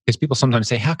 because people sometimes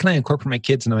say, how can I incorporate my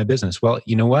kids into my business? Well,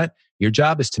 you know what? Your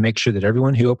job is to make sure that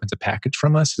everyone who opens a package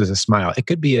from us is a smile. It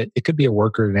could be a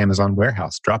worker at an Amazon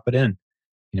warehouse. Drop it in.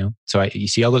 So you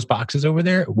see all those boxes over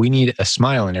there? We need a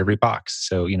smile in every box.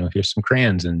 So, here's some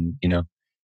crayons, and,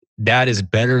 that is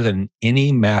better than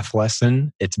any math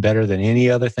lesson. It's better than any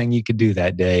other thing you could do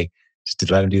that day, just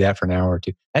to let them do that for an hour or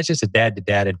two. That's just a dad to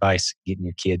dad advice, getting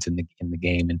your kids in the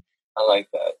game. And I like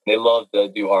that. They love to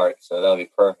do art, so that'll be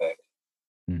perfect.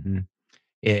 Mm-hmm.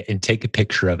 And take a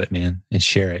picture of it, man, and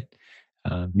share it.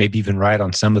 Maybe even write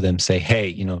on some of them, say,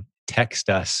 hey, text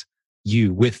us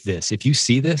you with this. If you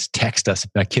see this, text us.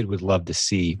 My kid would love to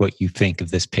see what you think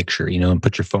of this picture, and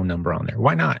put your phone number on there.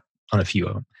 Why not on a few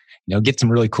of them? Get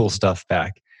some really cool stuff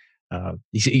back.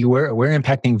 You see, we're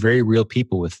impacting very real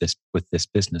people with this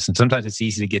business. And sometimes it's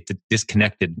easy to get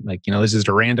disconnected. Like, this is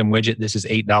a random widget. This is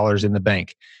 $8 in the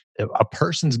bank. A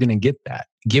person's going to get that.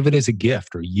 Give it as a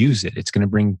gift or use it. It's going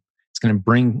to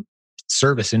bring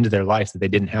service into their life that they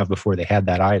didn't have before they had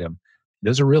that item.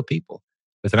 Those are real people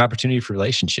with an opportunity for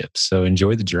relationships. So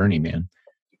enjoy the journey, man.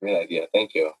 Great idea.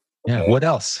 Thank you. Yeah. Okay. What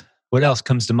else? What else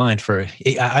comes to mind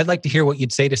I'd like to hear what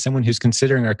you'd say to someone who's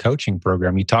considering our coaching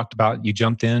program. You talked about, you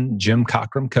jumped in, Jim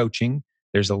Cockrum Coaching.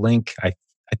 There's a link. I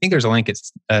think there's a link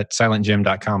at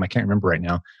silentjim.com. I can't remember right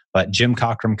now, but Jim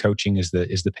Cockrum Coaching is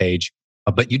the page.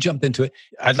 But you jumped into it.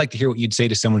 I'd like to hear what you'd say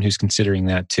to someone who's considering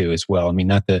that too as well. I mean,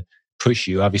 not to push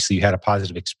you. Obviously, you had a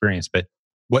positive experience, but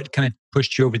what kind of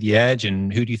pushed you over the edge,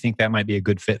 and who do you think that might be a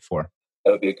good fit for?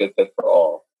 That would be a good fit for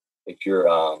all. If you're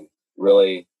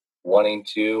really wanting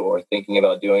to or thinking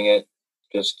about doing it,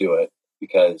 just do it,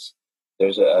 because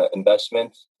there's an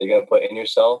investment that you're going to put in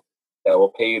yourself that will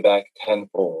pay you back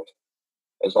tenfold.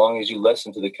 As long as you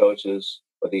listen to the coaches,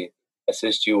 what they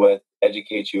assist you with,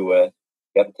 educate you with,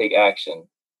 you have to take action.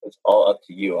 It's all up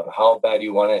to you on how bad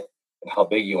you want it and how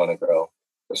big you want to grow.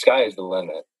 The sky is the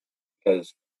limit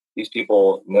because these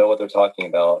people know what they're talking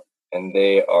about and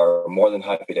they are more than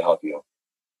happy to help you.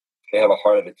 They have a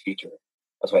heart of a teacher.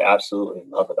 That's what I absolutely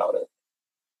love about it.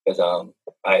 Because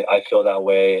I feel that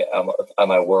way at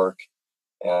my work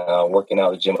and working out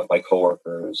at the gym with my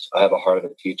coworkers. I have a heart of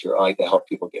a teacher. I like to help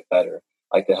people get better.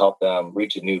 I like to help them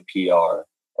reach a new PR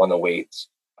on the weights.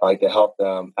 I like to help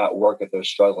them at work if they're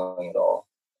struggling at all.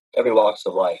 Every walks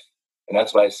of life. And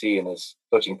that's what I see in this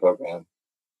coaching program.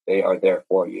 They are there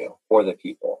for you, for the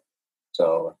people.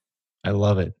 So I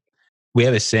love it. We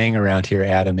have a saying around here,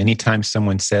 Adam. Anytime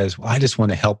someone says, well, I just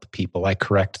want to help people, I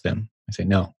correct them. I say,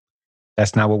 no,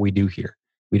 that's not what we do here.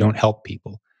 We don't help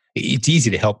people. It's easy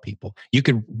to help people. You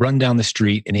could run down the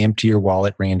street and empty your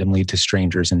wallet randomly to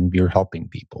strangers and you're helping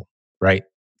people, right?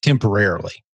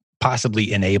 Temporarily,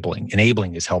 possibly enabling.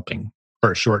 Enabling is helping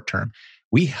for a short term.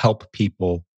 We help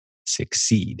people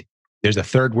succeed. There's a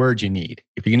third word you need.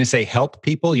 If you're going to say help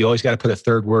people, you always got to put a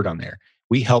third word on there.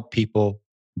 We help people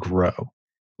grow.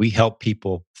 We help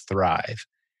people thrive.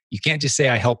 You can't just say,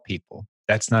 I help people.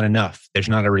 That's not enough. There's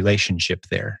not a relationship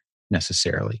there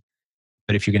necessarily.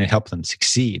 But if you're going to help them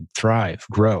succeed, thrive,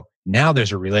 grow, now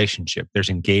there's a relationship, there's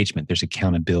engagement, there's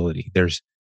accountability, there's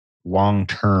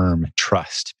long-term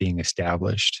trust being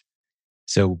established.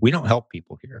 So we don't help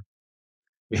people here.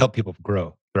 We help people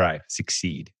grow, thrive,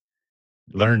 succeed,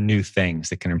 learn new things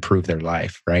that can improve their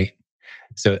life, right?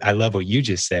 So I love what you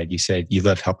just said. You said you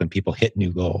love helping people hit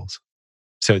new goals.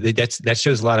 So that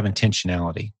shows a lot of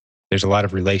intentionality. There's a lot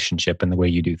of relationship in the way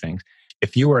you do things.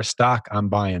 If you were a stock, I'm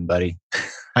buying, buddy.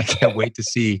 I can't wait to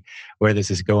see where this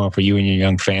is going for you and your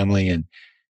young family. And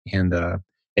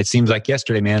it seems like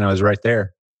yesterday, man, I was right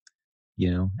there.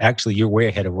 Actually, you're way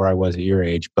ahead of where I was at your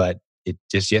age. But it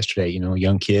just yesterday,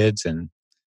 young kids and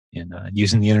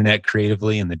using the internet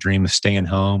creatively and the dream of staying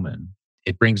home, and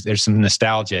there's some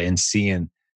nostalgia in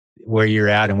seeing where you're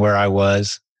at and where I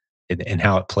was, and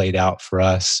how it played out for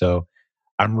us. So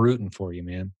I'm rooting for you,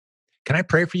 man. Can I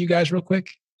pray for you guys real quick?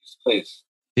 please.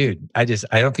 Dude, I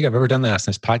don't think I've ever done that on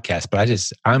this podcast, but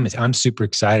I'm super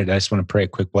excited. I just want to pray a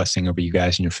quick blessing over you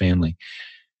guys and your family.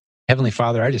 Heavenly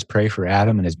Father, I just pray for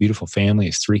Adam and his beautiful family,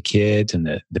 his 3 kids, and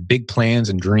the big plans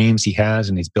and dreams he has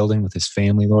and he's building with his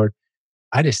family, Lord.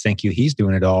 I just thank you. He's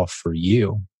doing it all for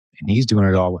you, and he's doing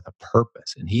it all with a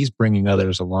purpose, and he's bringing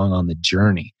others along on the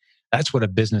journey. That's what a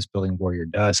business building warrior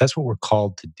does. That's what we're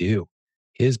called to do.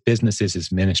 His business is his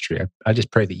ministry. I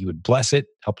just pray that you would bless it,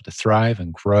 help it to thrive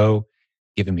and grow,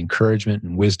 give him encouragement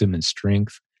and wisdom and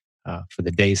strength for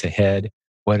the days ahead.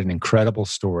 What an incredible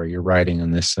story you're writing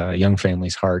on this young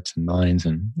family's hearts and minds,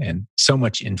 and so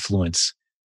much influence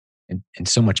and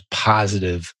so much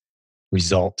positive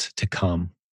result to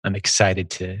come. I'm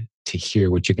excited to hear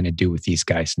what you're going to do with these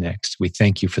guys next. We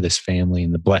thank you for this family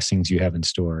and the blessings you have in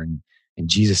store. And in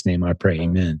Jesus' name I pray,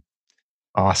 amen.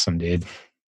 Awesome, dude.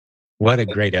 What a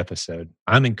great episode.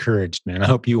 I'm encouraged, man. I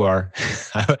hope you are.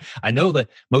 I know that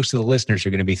most of the listeners are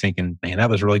going to be thinking, man, that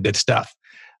was really good stuff.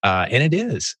 And it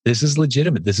is. This is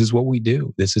legitimate. This is what we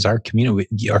do. This is our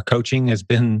community. Our coaching has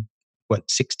been,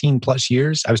 16 plus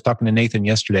years? I was talking to Nathan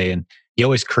yesterday, and he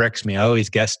always corrects me. I always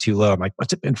guess too low. I'm like,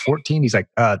 what's it been, 14? He's like,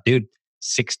 dude,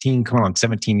 16, come on,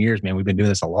 17 years, man. We've been doing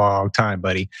this a long time,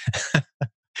 buddy.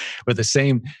 With the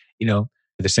same, the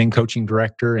same coaching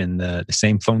director and the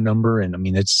same phone number. And I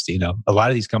mean, it's, a lot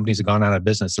of these companies have gone out of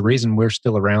business. The reason we're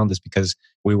still around is because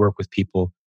we work with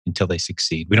people until they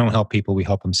succeed. We don't help people, we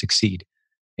help them succeed.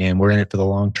 And we're in it for the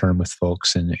long term with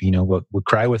folks. And, we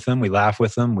cry with them, we laugh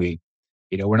with them.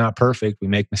 We're not perfect. We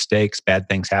make mistakes. Bad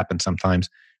things happen sometimes.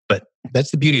 But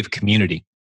that's the beauty of community.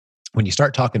 When you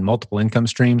start talking multiple income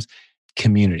streams,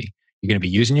 community, you're going to be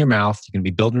using your mouth. You're going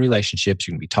to be building relationships.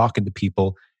 You're going to be talking to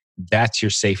people. That's your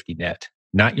safety net,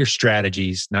 not your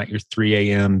strategies, not your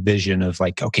 3 a.m. vision of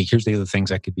like, okay, here's the other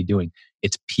things I could be doing.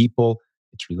 It's people,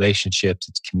 it's relationships,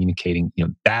 it's communicating.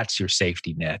 That's your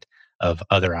safety net of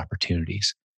other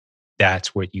opportunities.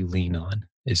 That's what you lean on,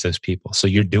 is those people. So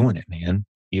you're doing it, man.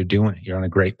 You're doing it. You're on a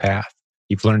great path.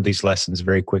 You've learned these lessons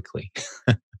very quickly.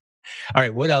 All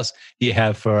right. What else do you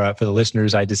have for the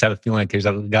listeners? I just have a feeling like there's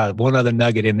got one other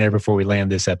nugget in there before we land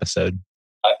this episode.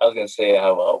 I was going to say I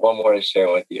have one more to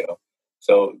share with you.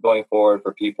 So going forward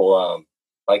for people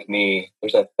like me,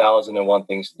 there's 1,001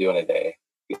 things to do in a day.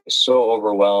 You're so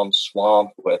overwhelmed,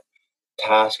 swamped with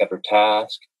task after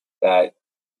task that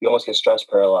you almost get stress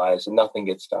paralyzed and nothing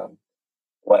gets done.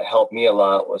 What helped me a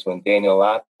lot was when Daniel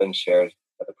Lappin shared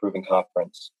at the Proven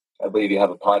Conference. I believe you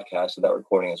have a podcast of that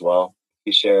recording as well.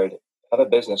 He shared, have a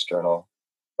business journal.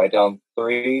 Write down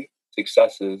 3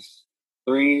 successes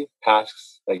 3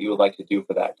 tasks that you would like to do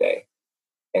for that day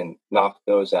and knock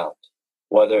those out.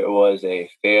 Whether it was a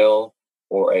fail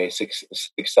or a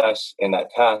success in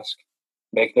that task,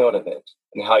 make note of it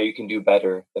and how you can do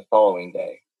better the following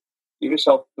day. Give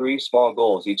yourself 3 small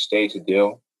goals each day to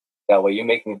do. That way you're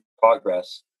making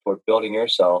progress toward building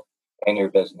yourself and your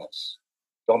business.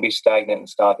 Don't be stagnant and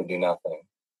stop and do nothing.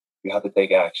 You have to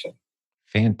take action.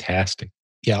 Fantastic.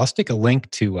 Yeah, I'll stick a link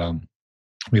to.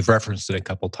 We've referenced it a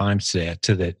couple times today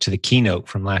to the keynote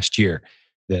from last year,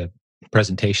 the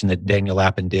presentation that Daniel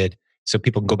Lappin did. So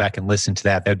people can go back and listen to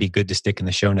that. That'd be good to stick in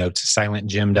the show notes,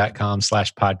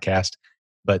 silentjim.com/podcast.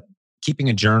 But keeping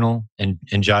a journal and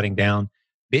jotting down,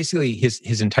 basically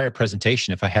his entire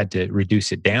presentation, if I had to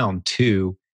reduce it down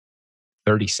to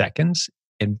 30 seconds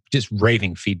and just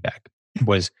raving feedback,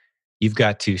 was you've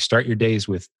got to start your days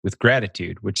with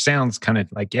gratitude, which sounds kind of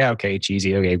like, yeah, okay,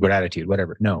 cheesy, okay, gratitude,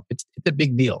 whatever. No, it's a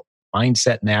big deal.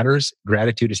 Mindset matters.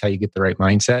 Gratitude is how you get the right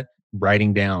mindset.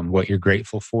 Writing down what you're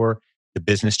grateful for, the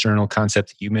business journal concept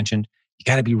that you mentioned, you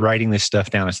got to be writing this stuff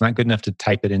down. It's not good enough to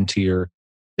type it into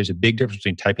there's a big difference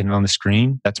between typing it on the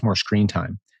screen, that's more screen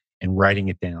time, and writing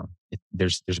it down.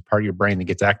 There's a part of your brain that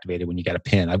gets activated when you got a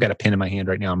pen. I've got a pen in my hand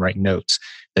right now. I'm writing notes.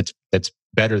 That's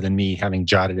better than me having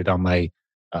jotted it on my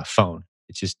phone.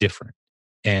 It's just different.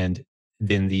 And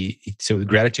then so the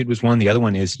gratitude was one. The other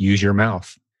one is use your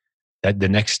mouth. That the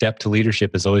next step to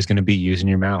leadership is always going to be using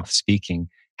your mouth, speaking.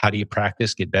 How do you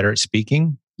practice? Get better at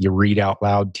speaking. You read out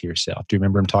loud to yourself. Do you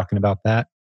remember him talking about that?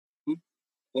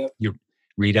 Yeah. You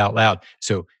read out loud.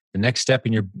 So the next step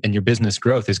in your business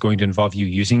growth is going to involve you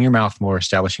using your mouth more,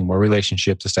 establishing more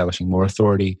relationships, establishing more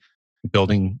authority,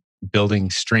 building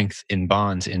strength in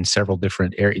bonds in several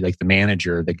different areas, like the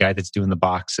manager, the guy that's doing the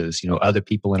boxes, other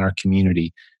people in our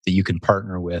community that you can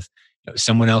partner with,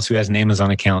 someone else who has an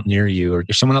Amazon account near you, or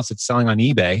someone else that's selling on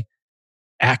eBay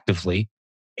actively,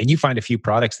 and you find a few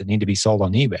products that need to be sold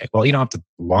on eBay. Well, you don't have to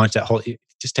launch that whole,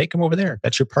 just take them over there.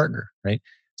 That's your partner, right?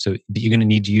 So you're going to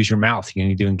need to use your mouth. You're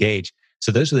going to need to engage.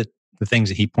 So those are the things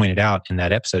that he pointed out in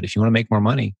that episode. If you want to make more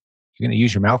money, you're going to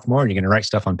use your mouth more, and you're going to write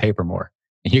stuff on paper more.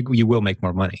 And you will make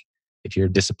more money if you're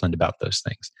disciplined about those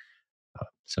things.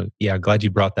 So yeah, glad you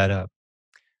brought that up.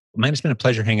 Well, man, it's been a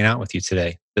pleasure hanging out with you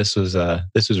today. This was a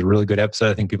really good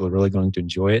episode. I think people are really going to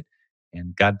enjoy it.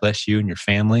 And God bless you and your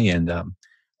family. And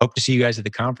hope to see you guys at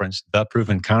the conference, the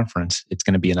Proven Conference. It's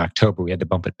going to be in October. We had to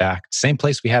bump it back. Same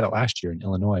place we had it last year in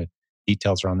Illinois.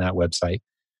 Details are on that website.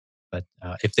 But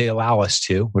if they allow us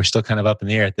to, we're still kind of up in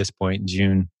the air at this point in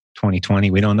June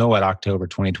 2020. We don't know what October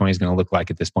 2020 is going to look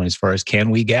like at this point as far as can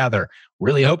we gather.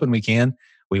 Really hoping we can.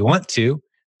 We want to.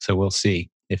 So we'll see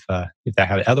if that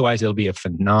happens. Otherwise, it'll be a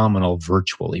phenomenal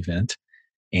virtual event.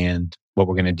 And what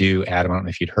we're going to do, Adam, I don't know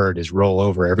if you'd heard, is roll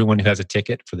over everyone who has a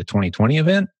ticket for the 2020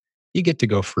 event. You get to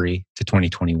go free to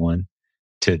 2021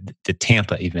 to the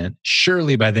Tampa event.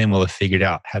 Surely by then we'll have figured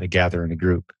out how to gather in a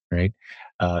group, right?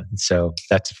 So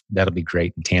that'll be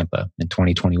great in Tampa in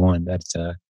 2021. That's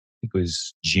I think it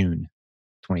was June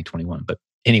 2021. But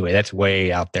anyway, that's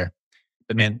way out there.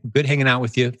 But man, good hanging out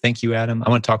with you. Thank you, Adam. I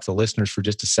want to talk to the listeners for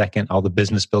just a second. All the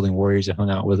business building warriors that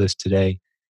hung out with us today.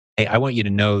 Hey, I want you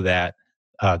to know that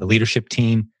the leadership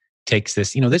team takes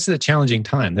this. This is a challenging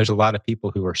time. There's a lot of people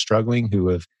who are struggling, who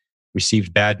have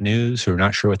received bad news, who are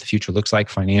not sure what the future looks like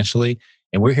financially.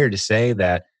 And we're here to say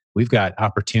that we've got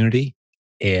opportunity,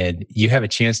 and you have a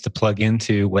chance to plug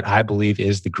into what I believe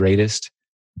is the greatest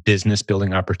business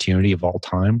building opportunity of all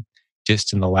time.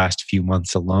 Just in the last few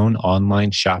months alone,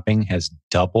 online shopping has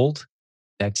doubled.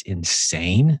 That's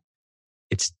insane.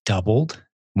 It's doubled.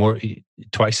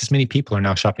 Twice as many people are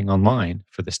now shopping online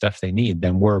for the stuff they need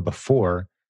than were before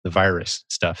the virus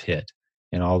stuff hit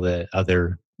and all the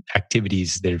other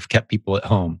activities that have kept people at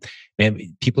home.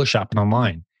 Man, people are shopping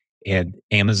online, and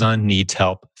Amazon needs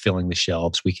help filling the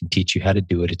shelves. We can teach you how to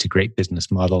do it. It's a great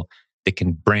business model that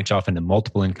can branch off into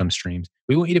multiple income streams.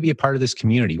 We want you to be a part of this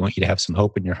community. We want you to have some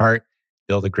hope in your heart,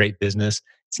 build a great business.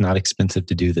 It's not expensive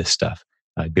to do this stuff.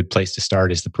 A good place to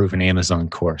start is the Proven Amazon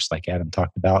course, like Adam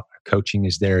talked about. Our coaching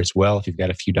is there as well. If you've got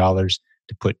a few dollars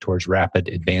to put towards rapid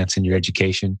advance in your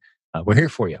education, we're here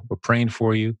for you. We're praying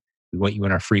for you. We want you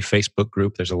in our free Facebook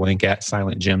group. There's a link at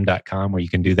silentjim.com where you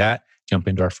can do that. Jump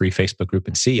into our free Facebook group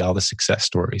and see all the success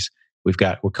stories.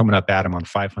 We're coming up, Adam, on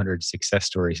 500 success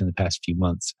stories in the past few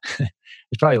months.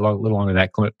 It's probably a little longer than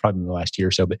that, probably in the last year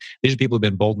or so, but these are people who've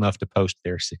been bold enough to post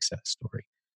their success story.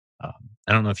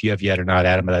 I don't know if you have yet or not,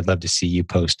 Adam, but I'd love to see you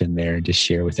post in there and just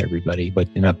share with everybody, but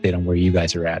an update on where you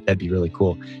guys are at. That'd be really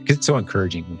cool because it's so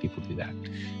encouraging when people do that.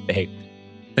 But hey,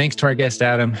 thanks to our guest,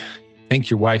 Adam. thank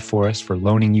your wife for us, for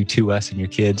loaning you to us and your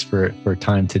kids for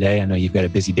time today. I know you've got a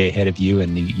busy day ahead of you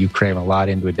and you cram a lot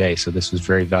into a day. So this was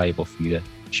very valuable for you to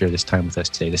share this time with us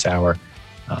today, this hour.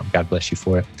 God bless you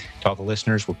for it. To all the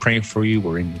listeners, we're praying for you.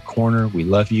 We're in your corner. We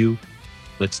love you.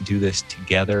 Let's do this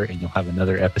together, and you'll have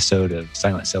another episode of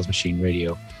Silent Sales Machine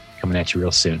Radio coming at you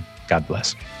real soon. God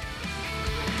bless.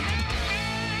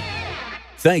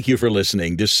 Thank you for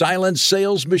listening to Silent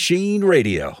Sales Machine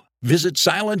Radio. Visit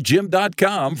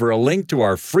silentjim.com for a link to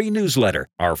our free newsletter,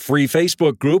 our free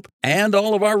Facebook group, and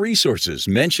all of our resources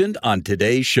mentioned on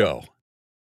today's show.